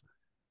is,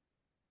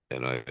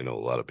 and I know a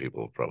lot of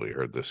people have probably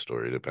heard this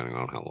story depending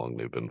on how long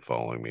they've been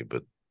following me,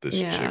 but this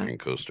chick in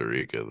Costa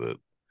Rica that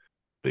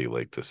they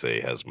like to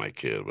say has my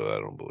kid, but I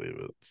don't believe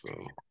it.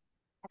 So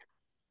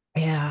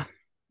yeah,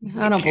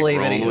 I don't believe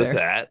it either. With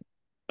that,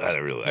 I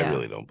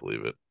really don't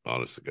believe it.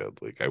 Honest to God,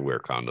 like I wear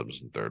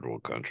condoms in third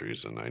world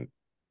countries, and I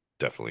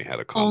definitely had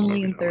a condom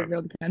only in third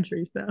world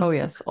countries, though. Oh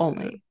yes,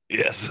 only.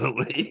 Yes,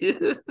 only.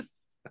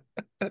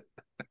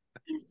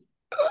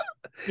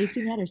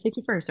 Safety matters.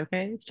 Safety first,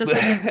 okay? It's just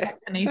like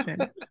vaccination.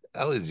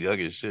 I was young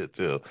as shit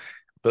too.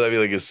 But I mean,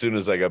 like, as soon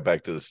as I got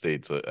back to the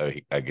States,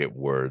 I get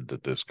word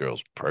that this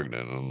girl's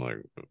pregnant. And I'm like,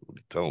 what are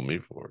you telling me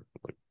for?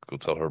 Like, go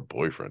tell her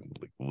boyfriend.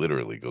 Like,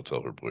 literally, go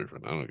tell her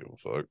boyfriend. I don't give a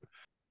fuck.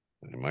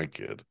 My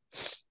kid.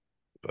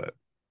 But,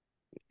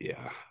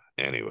 yeah.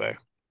 Anyway,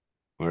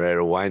 we're ready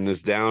to wind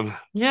this down?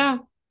 Yeah.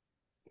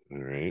 All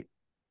right.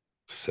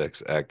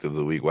 Sex act of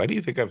the week. Why do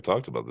you think I've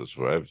talked about this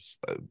before? I've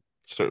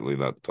certainly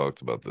not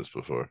talked about this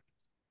before.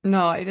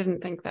 No, I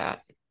didn't think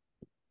that.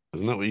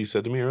 Isn't that what you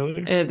said to me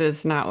earlier? It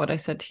is not what I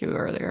said to you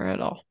earlier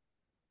at all.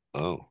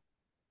 Oh,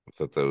 I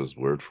thought that was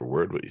word for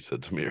word what you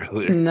said to me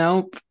earlier.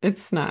 Nope,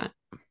 it's not.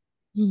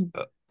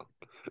 What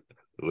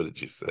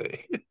did you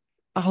say?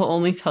 I'll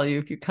only tell you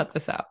if you cut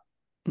this out.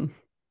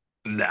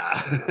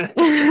 Nah.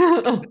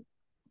 I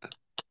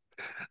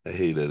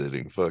hate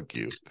editing. Fuck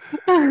you.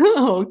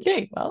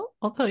 Okay, well,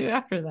 I'll tell you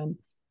after then.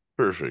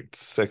 Perfect.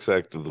 Sex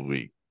act of the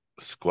week.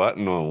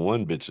 Squatting on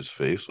one bitch's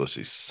face while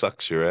she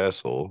sucks your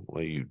asshole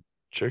while you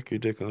jerk your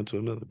dick onto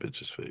another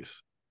bitch's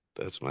face.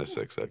 That's my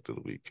sex act of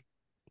the week.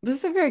 This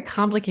is a very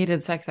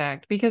complicated sex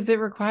act because it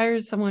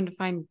requires someone to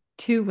find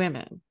two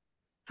women.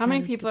 How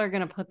many people are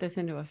going to put this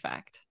into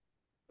effect?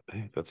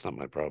 Hey, that's not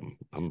my problem.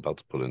 I'm about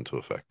to put it into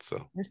effect.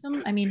 So there's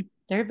some. I mean,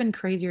 there have been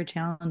crazier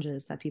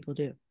challenges that people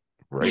do.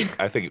 Right.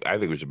 I think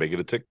we should make it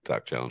a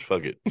TikTok challenge.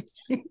 Fuck it.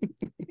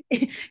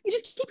 You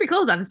just keep your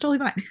clothes on. It's totally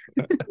fine.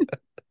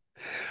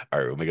 All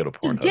right, we'll make it a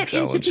Pornhub get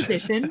challenge. Into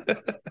position.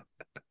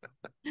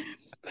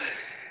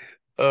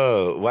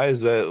 Oh, why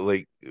is that?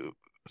 Like,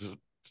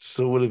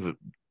 so what if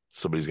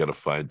somebody's got to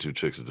find two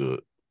chicks to do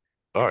it?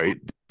 All right,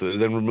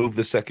 then remove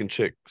the second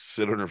chick,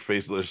 sit on her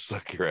face, let her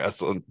suck your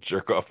asshole, and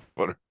jerk off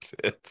on her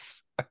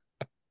tits.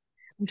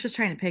 I'm just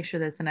trying to picture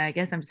this, and I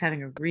guess I'm just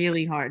having a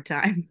really hard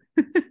time.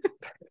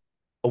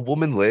 A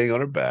woman laying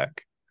on her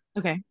back.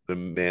 Okay. The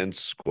man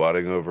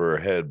squatting over her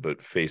head,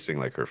 but facing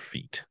like her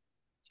feet.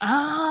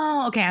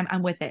 Oh, okay.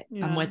 I'm with it.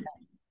 Yeah. I'm with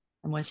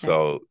it.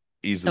 So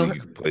easily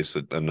you can place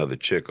another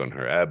chick on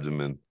her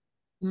abdomen.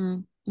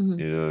 Mm-hmm.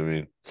 You know what I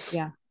mean?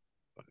 Yeah.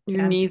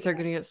 Your knees are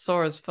gonna get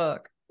sore as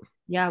fuck.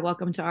 Yeah.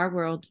 Welcome to our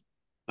world.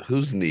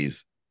 Whose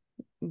knees?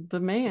 The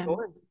man.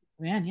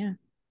 Man, yeah.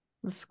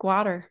 The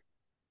squatter.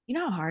 You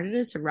know how hard it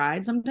is to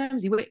ride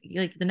sometimes? You wait,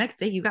 like the next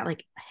day you got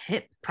like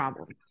hip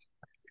problems.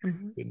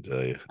 Mm-hmm. Couldn't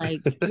tell you.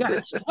 Like you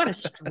gotta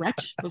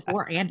stretch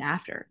before and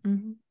after.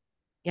 Mm-hmm.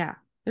 Yeah.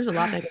 There's a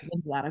lot that goes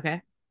into that,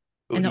 okay?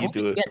 And the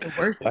only get the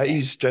worst. Why are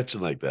you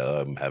stretching like that?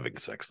 I'm having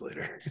sex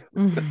later.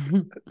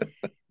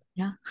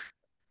 Yeah.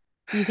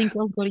 Do you think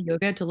girls go to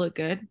yoga to look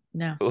good?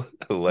 No.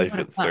 Life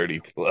at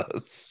 30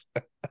 plus.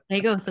 They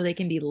go so they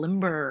can be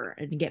limber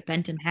and get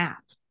bent in half.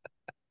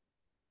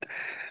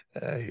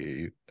 I hear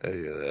you. I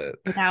hear that.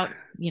 Without,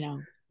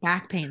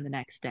 back pain the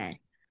next day.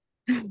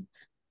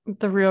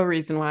 The real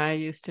reason why I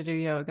used to do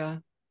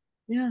yoga.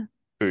 Yeah.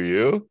 For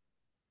you?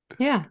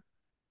 Yeah.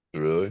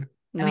 Really?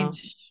 No. I mean,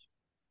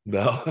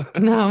 no.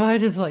 No, I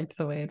just liked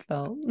the way it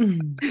felt.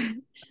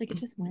 She's like, it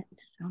just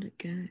sounded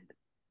good.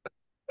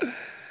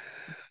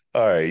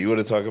 All right. You want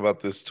to talk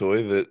about this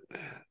toy that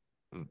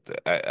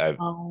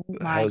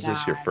how is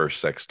this your first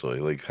sex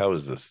toy? Like, how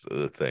is this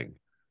the thing?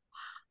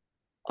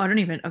 I don't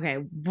even. Okay.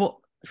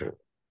 Well,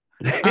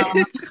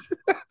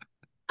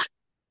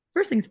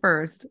 first things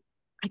first.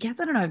 I guess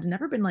I don't know. I've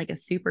never been like a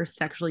super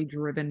sexually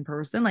driven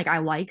person. Like I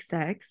like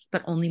sex,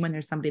 but only when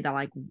there's somebody that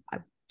like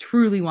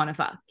truly want to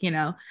fuck, you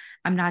know.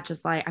 I'm not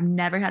just like, I've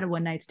never had a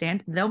one night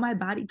stand, though my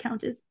body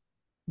count is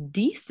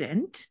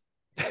decent.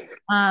 It's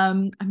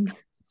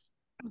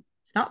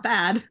not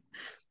bad.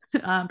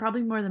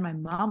 Probably more than my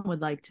mom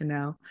would like to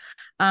know.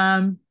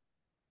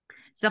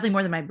 It's definitely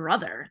more than my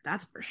brother,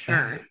 that's for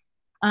sure.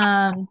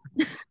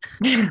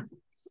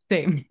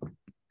 Same.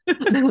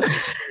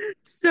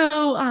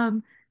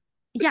 So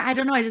yeah, I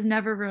don't know, I just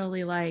never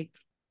really like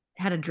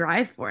had a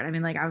drive for it. I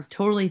mean, like I was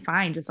totally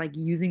fine just like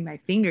using my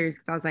fingers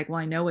because I was like, well,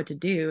 I know what to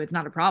do, it's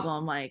not a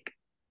problem, like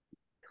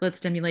clit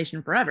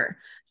stimulation forever.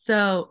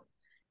 So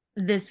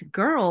this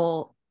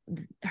girl,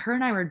 her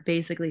and I were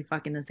basically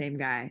fucking the same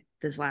guy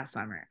this last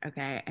summer,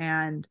 okay,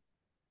 and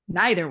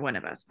neither one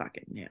of us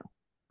fucking knew,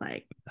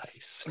 like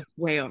Nice.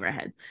 way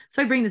overhead.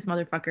 So I bring this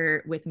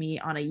motherfucker with me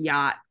on a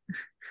yacht,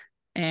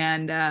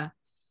 and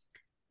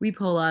we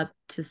pull up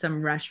to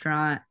some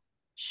restaurant.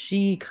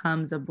 She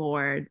comes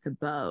aboard the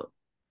boat.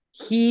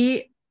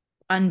 He,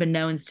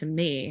 unbeknownst to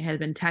me, had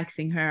been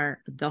texting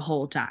her the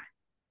whole time.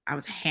 I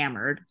was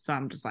hammered, so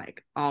I'm just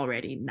like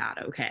already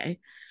not okay.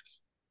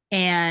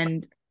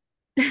 And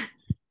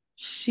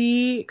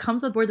she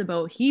comes aboard the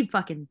boat. He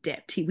fucking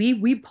dipped.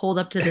 We pulled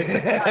up to this. He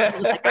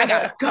was like, I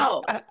gotta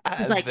go.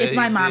 He's like, it's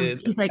my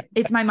mom's. He's like,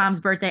 it's my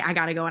mom's birthday. I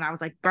gotta go. And I was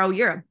like, bro,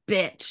 you're a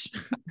bitch.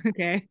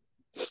 Okay.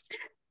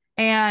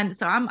 And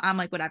so I'm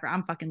like, whatever.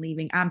 I'm fucking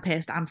leaving. I'm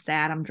pissed. I'm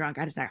sad. I'm drunk.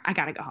 I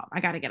gotta go home. I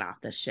gotta get off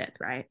this shit,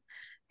 right?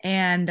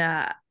 And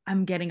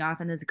I'm getting off,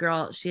 and this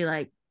girl, she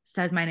like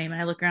says my name, and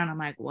I look around. I'm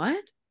like,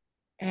 what?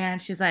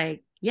 And she's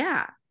like,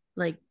 yeah,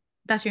 like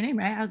that's your name,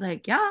 right? I was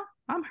like, yeah,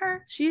 I'm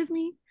her. She is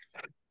me.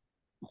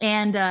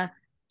 And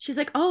she's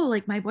like, oh,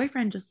 like my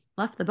boyfriend just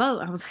left the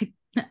boat. I was like,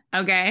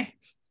 okay,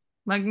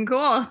 fucking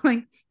cool,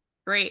 like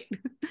great.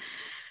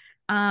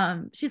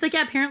 She's like,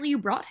 yeah, apparently you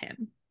brought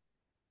him.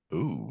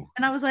 Ooh.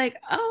 And I was like,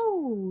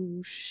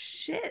 oh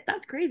shit,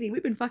 that's crazy.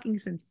 We've been fucking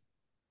since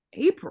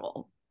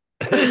April.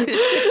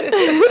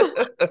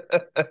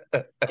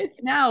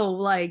 It's now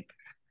like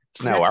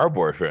It's now our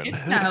boyfriend.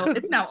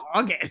 It's now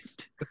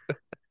August.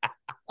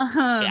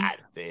 God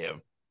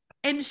damn.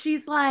 And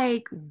she's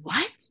like,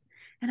 what?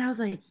 And I was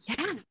like,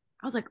 yeah.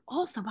 I was like,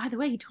 also, by the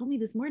way, he told me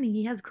this morning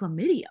he has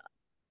chlamydia.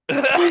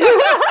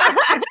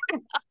 I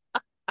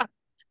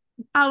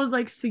was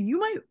like, so you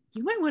might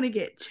want to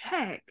get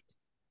checked.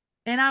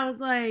 And I was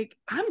like,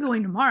 I'm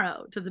going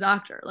tomorrow to the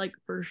doctor, like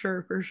for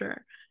sure, for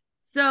sure.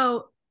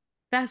 So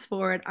fast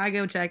forward, I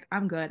go check.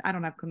 I'm good. I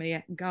don't have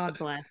chlamydia. God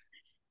bless.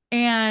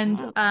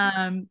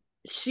 And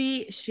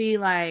she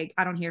like,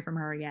 I don't hear from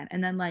her again.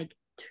 And then like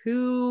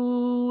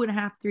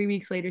 2.5, 3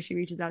 weeks later, she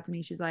reaches out to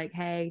me. She's like,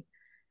 hey,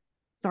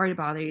 sorry to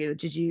bother you.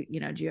 Did you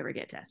ever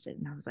get tested?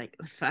 And I was like,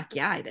 fuck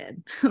yeah, I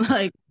did.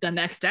 Like the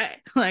next day.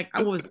 Like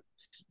I was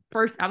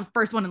first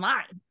one in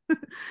line.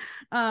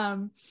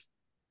 And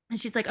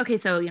she's like, okay,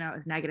 so, it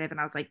was negative. And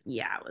I was like,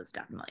 yeah, it was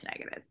definitely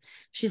negative.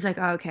 She's like,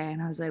 oh, okay. And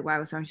I was like, why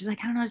was wrong? She's like,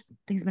 I don't know,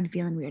 things been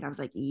feeling weird. I was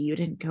like, you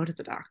didn't go to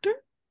the doctor?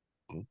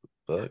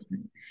 Fuck.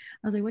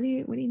 I was like, what do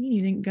you mean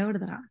you didn't go to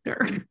the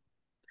doctor?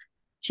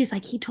 She's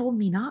like, he told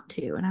me not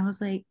to. And I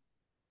was like,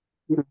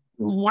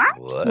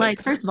 what?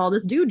 Like, first of all,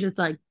 this dude just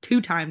like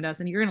 2-timed us,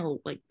 and you're gonna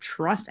like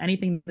trust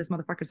anything this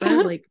motherfucker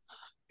says? Like,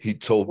 he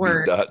told me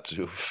not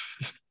to.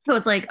 So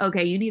it's like,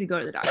 okay, you need to go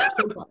to the doctor.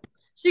 So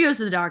she goes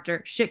to the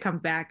doctor, shit comes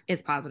back,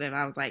 it's positive.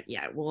 I was like,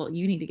 yeah, well,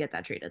 you need to get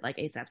that treated, like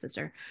ASAP,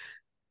 sister.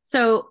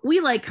 So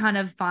we like kind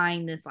of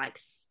find this like,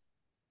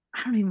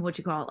 I don't even know what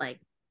you call it, like,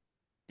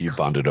 you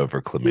bonded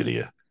over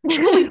chlamydia. We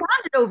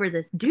bonded over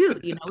this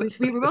dude,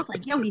 we were both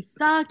like, yo, he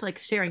sucked, like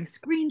sharing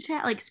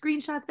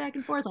screenshots back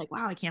and forth, like,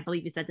 wow, I can't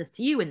believe he said this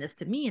to you and this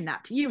to me and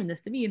that to you and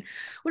this to me, and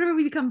whatever,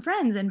 we become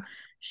friends. And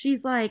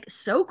she's like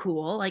so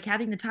cool, like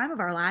having the time of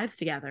our lives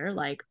together,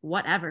 like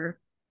whatever.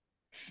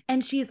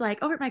 And she's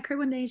like over at my crib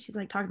one day, she's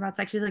like talking about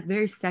sex. She's like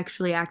very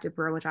sexually active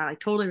girl, which I like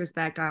totally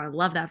respect. I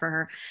love that for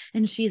her.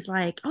 And she's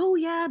like, oh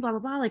yeah, blah, blah,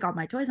 blah, like all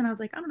my toys. And I was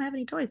like, I don't have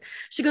any toys.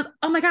 She goes,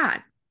 oh my God,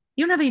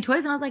 you don't have any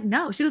toys? And I was like,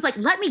 no. She was like,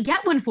 let me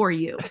get one for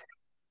you.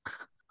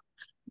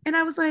 And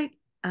I was like,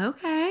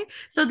 okay.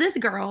 So this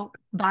girl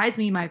buys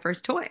me my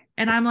first toy.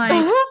 And I'm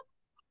like,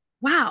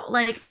 wow,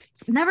 like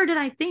never did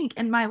I think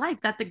in my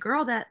life that the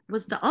girl that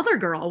was the other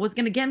girl was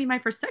going to get me my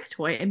first sex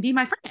toy and be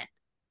my friend.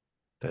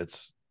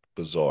 That's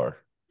bizarre.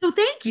 So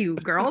thank you,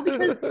 girl,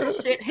 because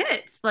this shit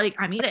hits. Like,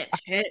 I mean, it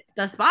hits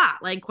the spot,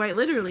 like quite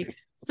literally.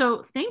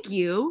 So thank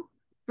you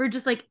for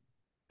just like,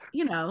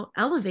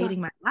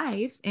 elevating my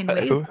life in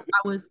ways that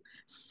I was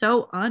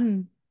so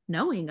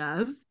unknowing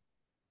of.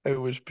 I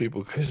wish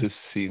people could have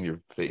seen your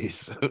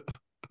face.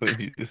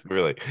 You were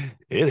like,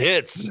 it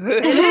hits.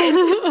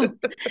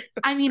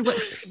 I mean,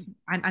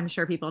 I'm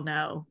sure people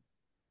know.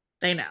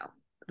 They know.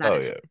 Oh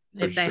yeah,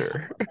 for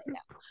sure.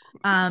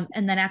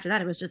 And then after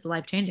that, it was just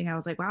life-changing. I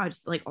was like, wow,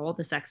 just like all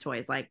the sex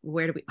toys, like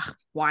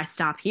why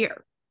stop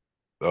here?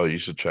 Oh, you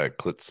should try a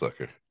clit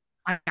sucker.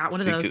 I got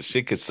one of those.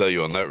 She could sell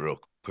you on that real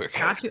quick.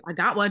 I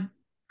got one.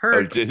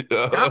 Heard.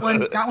 Got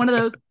one of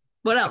those.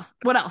 What else?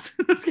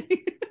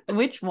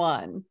 Which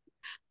one?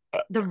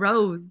 The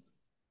rose.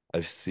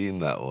 I've seen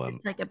that one.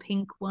 It's like a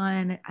pink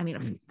one. I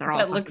mean, they're all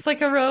That looks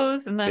like a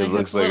rose, and then It it has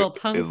looks a like little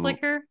tongue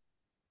flicker.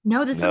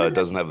 No, this one no, it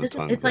doesn't. doesn't have the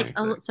tongue It's like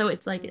thing. so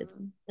it's like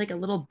a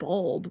little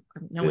bulb.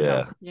 No one else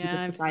Yeah. can see Yeah,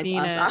 this I've besides seen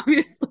us, it.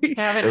 obviously.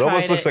 Haven't It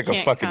almost tried looks it. like a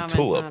Can't fucking comment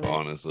tulip, on it.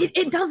 honestly.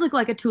 It does look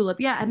like a tulip,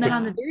 yeah. And then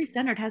on the Yeah. very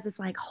center, it has this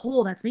like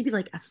hole that's maybe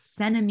like a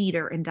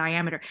centimeter in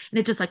diameter, and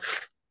it just like,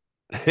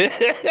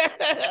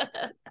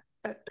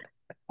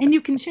 and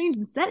you can change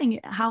the setting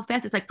how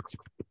fast it's like,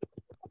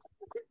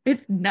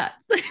 it's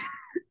nuts.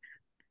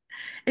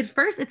 At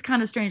first, it's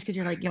kind of strange because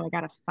you're like, yo, I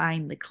gotta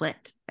find the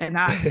clit, and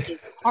that is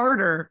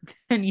harder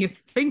than you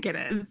think it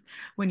is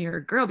when you're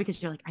a girl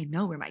because you're like, I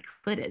know where my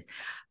clit is,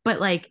 but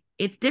like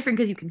it's different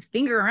because you can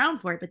finger around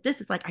for it. But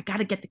this is like, I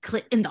gotta get the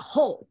clit in the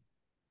hole,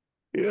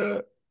 Yeah.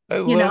 I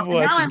you know. love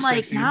And watching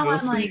chicks use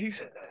those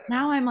things.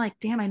 now I'm like,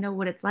 damn, I know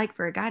what it's like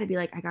for a guy to be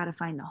like, I gotta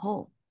find the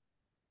hole.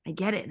 I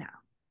get it now.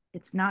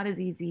 It's not as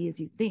easy as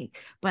you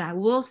think, but I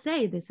will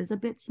say this is a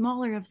bit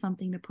smaller of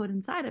something to put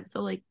inside of.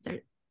 So like there,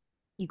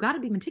 you got to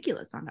be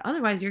meticulous on it.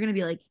 Otherwise, you're going to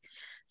be like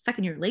stuck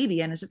in your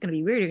labia and it's just going to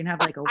be weird. You're going to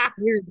have like a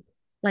weird,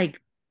 like,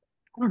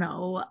 I don't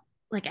know,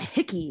 like a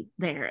hickey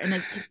there. And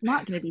it's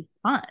not going to be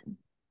fun.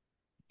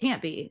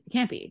 Can't be. It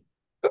can't be.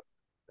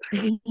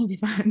 It can't be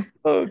fun.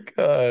 Oh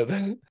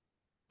God.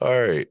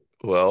 All right.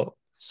 Well,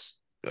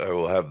 I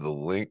will have the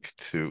link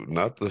to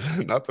not the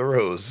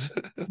rose.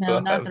 No,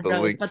 I'll not have the the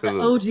rose, link but to the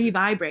the OG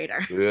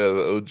vibrator,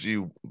 the OG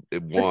the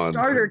wand.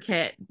 starter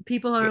kit.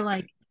 People are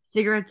like,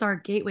 cigarettes are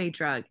a gateway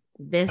drug.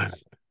 This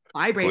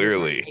vibrator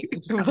Clearly.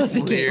 It was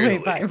a gateway Clearly.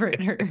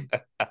 vibrator.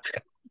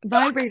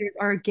 vibrators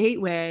are a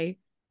gateway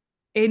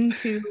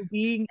into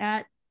being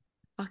at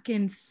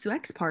fucking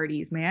sex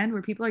parties, man,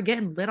 where people are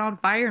getting lit on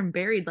fire and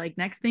buried. Like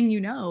next thing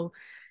you know,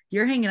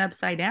 you're hanging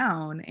upside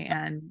down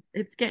and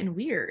it's getting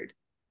weird.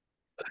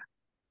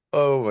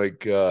 Oh my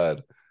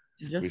God.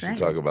 Just We should saying.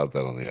 talk about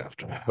that on the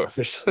after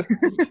hours.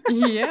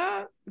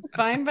 Yeah,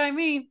 fine by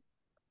me.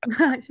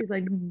 She's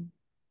like,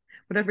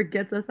 whatever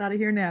gets us out of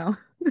here now.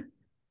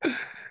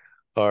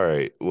 All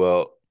right.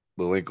 Well,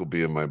 the link will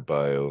be in my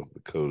bio. The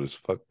code is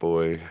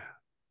fuckboy.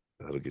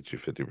 That'll get you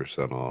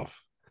 50%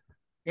 off.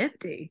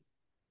 50.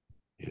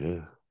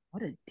 Yeah.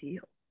 What a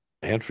deal.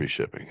 And free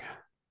shipping.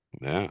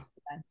 Yeah.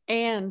 Yes.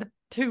 And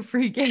 2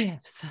 free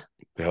gifts.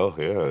 Hell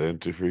yeah.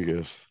 And 2 free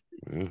gifts.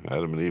 Yeah.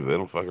 Adam and Eve, they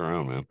don't fuck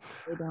around, man.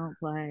 They don't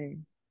play.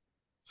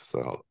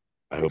 So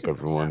I I hope just love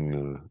that.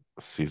 everyone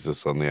sees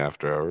this on the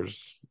after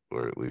hours,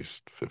 or at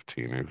least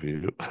 15 of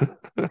you.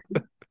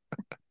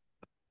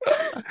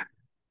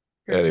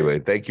 Anyway,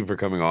 thank you for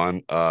coming on.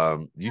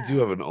 You do Yeah.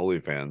 have an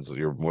OnlyFans.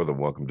 You're more than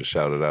welcome to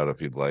shout it out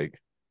if you'd like.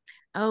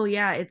 Oh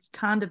yeah, it's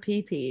Tonda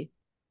PP.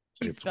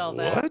 You It's spelled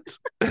what?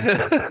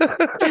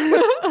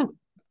 that.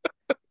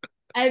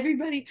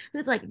 Everybody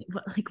it's like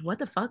what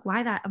the fuck?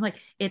 Why that? I'm like,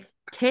 it's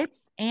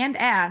tits and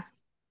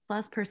ass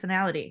plus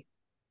personality.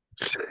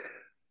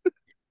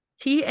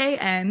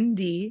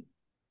 TANDAPP.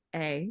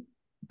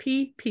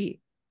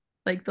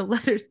 Like the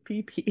letters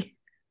PP.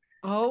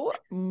 Oh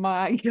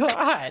my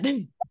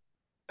God.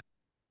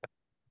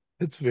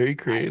 It's very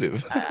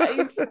creative. I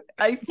feel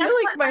That's like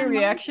what my my mom-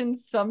 reaction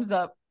sums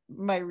up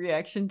my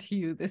reaction to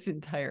you this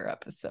entire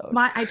episode.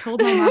 I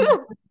told my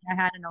mom I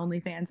had an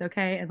OnlyFans,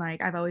 okay? And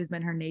like I've always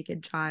been her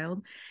naked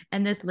child.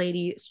 And this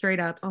lady straight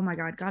up, oh my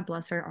God, God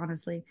bless her,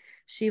 honestly.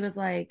 She was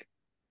like,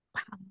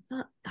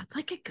 wow, that's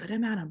like a good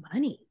amount of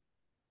money.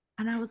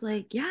 And I was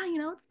like, yeah,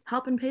 it's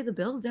helping pay the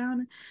bills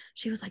down.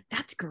 She was like,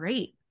 that's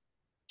great.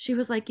 She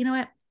was like, you know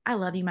what? I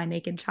love you, my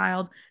naked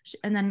child.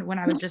 And then when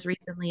I was just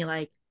recently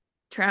like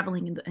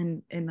traveling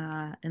in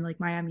like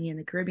Miami and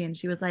the Caribbean,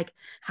 she was like,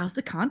 how's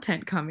the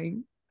content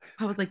coming?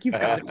 I was like, you've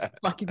got to be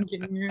fucking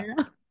kidding me right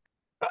now.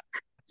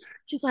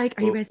 She's like,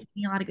 are you guys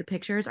taking a lot of good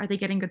pictures? Are they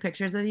getting good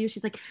pictures of you?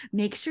 She's like,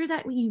 make sure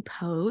that when you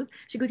pose,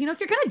 she goes, if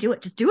you're gonna do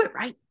it, just do it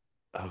right.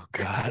 Oh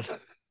God.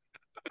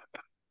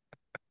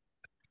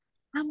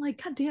 I'm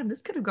like, God damn,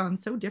 this could have gone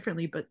so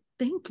differently, but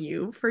thank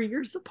you for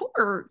your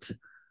support.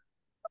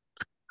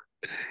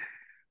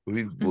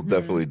 We will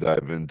definitely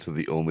dive into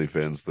the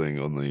OnlyFans thing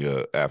on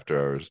the after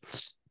hours,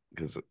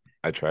 because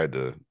I tried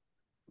to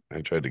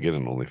get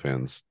an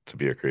OnlyFans to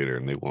be a creator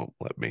and they won't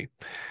let me,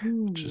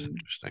 which is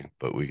interesting.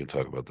 But we can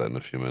talk about that in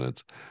a few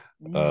minutes.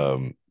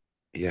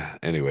 Yeah.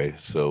 Anyway,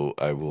 so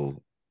I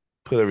will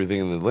put everything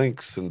in the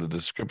links and the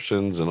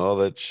descriptions and all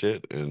that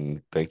shit.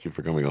 And thank you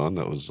for coming on.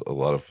 That was a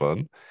lot of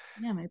fun.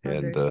 Yeah, my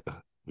pleasure. And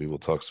we will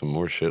talk some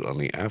more shit on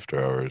the after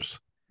hours.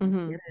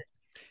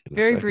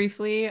 Very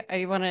briefly,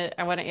 I want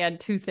to add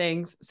 2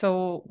 things.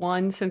 So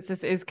one, since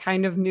this is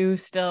kind of new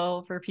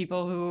still for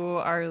people who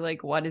are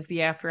like, what is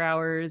the after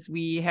hours?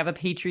 We have a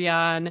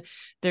Patreon.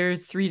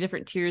 There's 3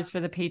 different tiers for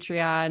the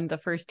Patreon. The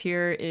first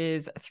tier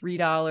is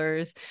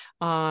 $3.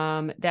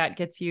 That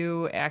gets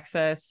you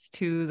access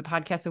to the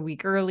podcast a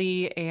week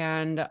early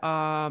and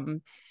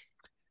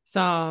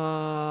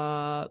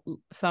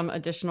some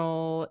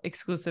additional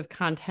exclusive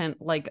content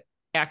like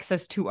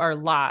access to our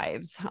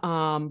lives,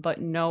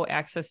 but no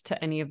access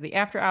to any of the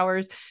after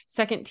hours.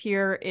 Second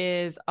tier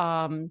is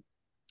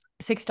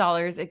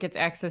 $6. It gets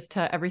access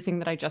to everything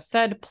that I just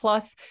said,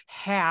 plus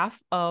half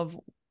of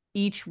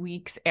each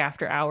week's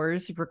after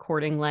hours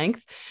recording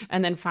length.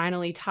 And then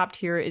finally, top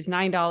tier is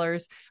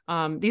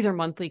 $9. These are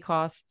monthly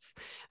costs.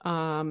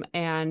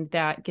 And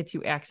that gets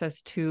you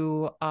access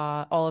to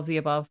all of the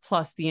above,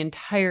 plus the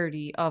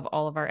entirety of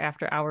all of our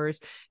after hours.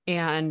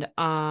 And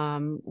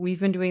we've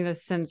been doing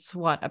this since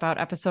about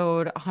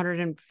episode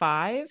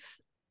 105?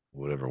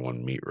 Whatever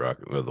one, Meat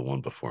Rocket, or the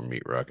one before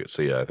Meat Rocket.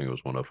 So yeah, I think it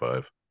was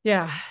 105.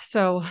 Yeah.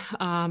 So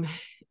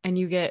and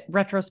you get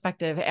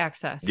retrospective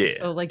access. Yeah.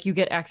 So like you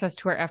get access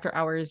to our after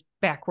hours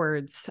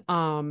backwards,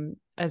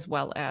 as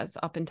well as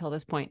up until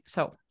this point.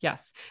 So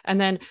yes. And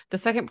then the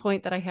second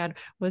point that I had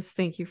was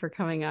thank you for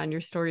coming on. Your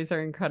stories are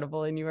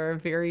incredible and you are a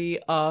very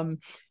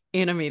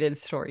animated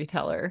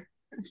storyteller.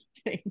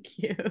 Thank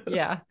you.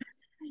 Yeah.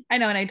 I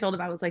know. And I told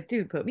him, I was like,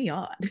 dude, put me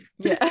on.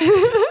 Yeah.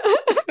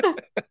 I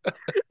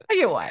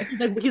get why.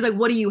 He's like,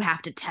 what do you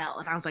have to tell?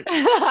 And I was like,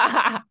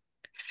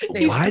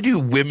 why do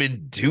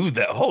women do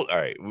that? Hold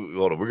on.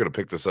 We're gonna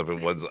pick this up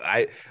in one.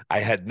 I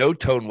had no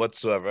tone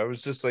whatsoever. I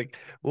was just like,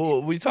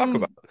 well, we talk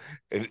about,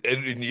 and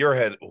in your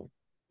head, well,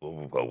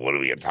 what are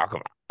we gonna talk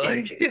about?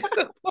 Like,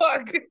 the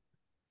fuck?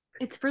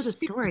 It's for the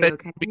story,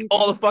 okay?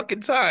 All the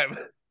fucking time.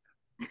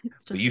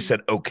 It's just, You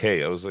said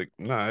okay. I was like,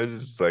 no, I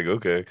was just like,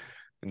 okay.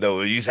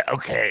 No, you said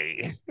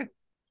okay. All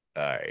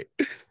right,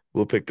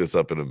 we'll pick this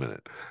up in a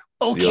minute.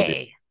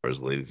 Okay.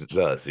 Ladies.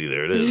 See,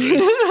 there it is.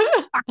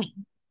 Right?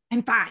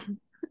 I'm fine.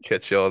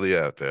 Catch you all the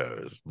after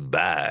hours.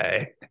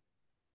 Bye.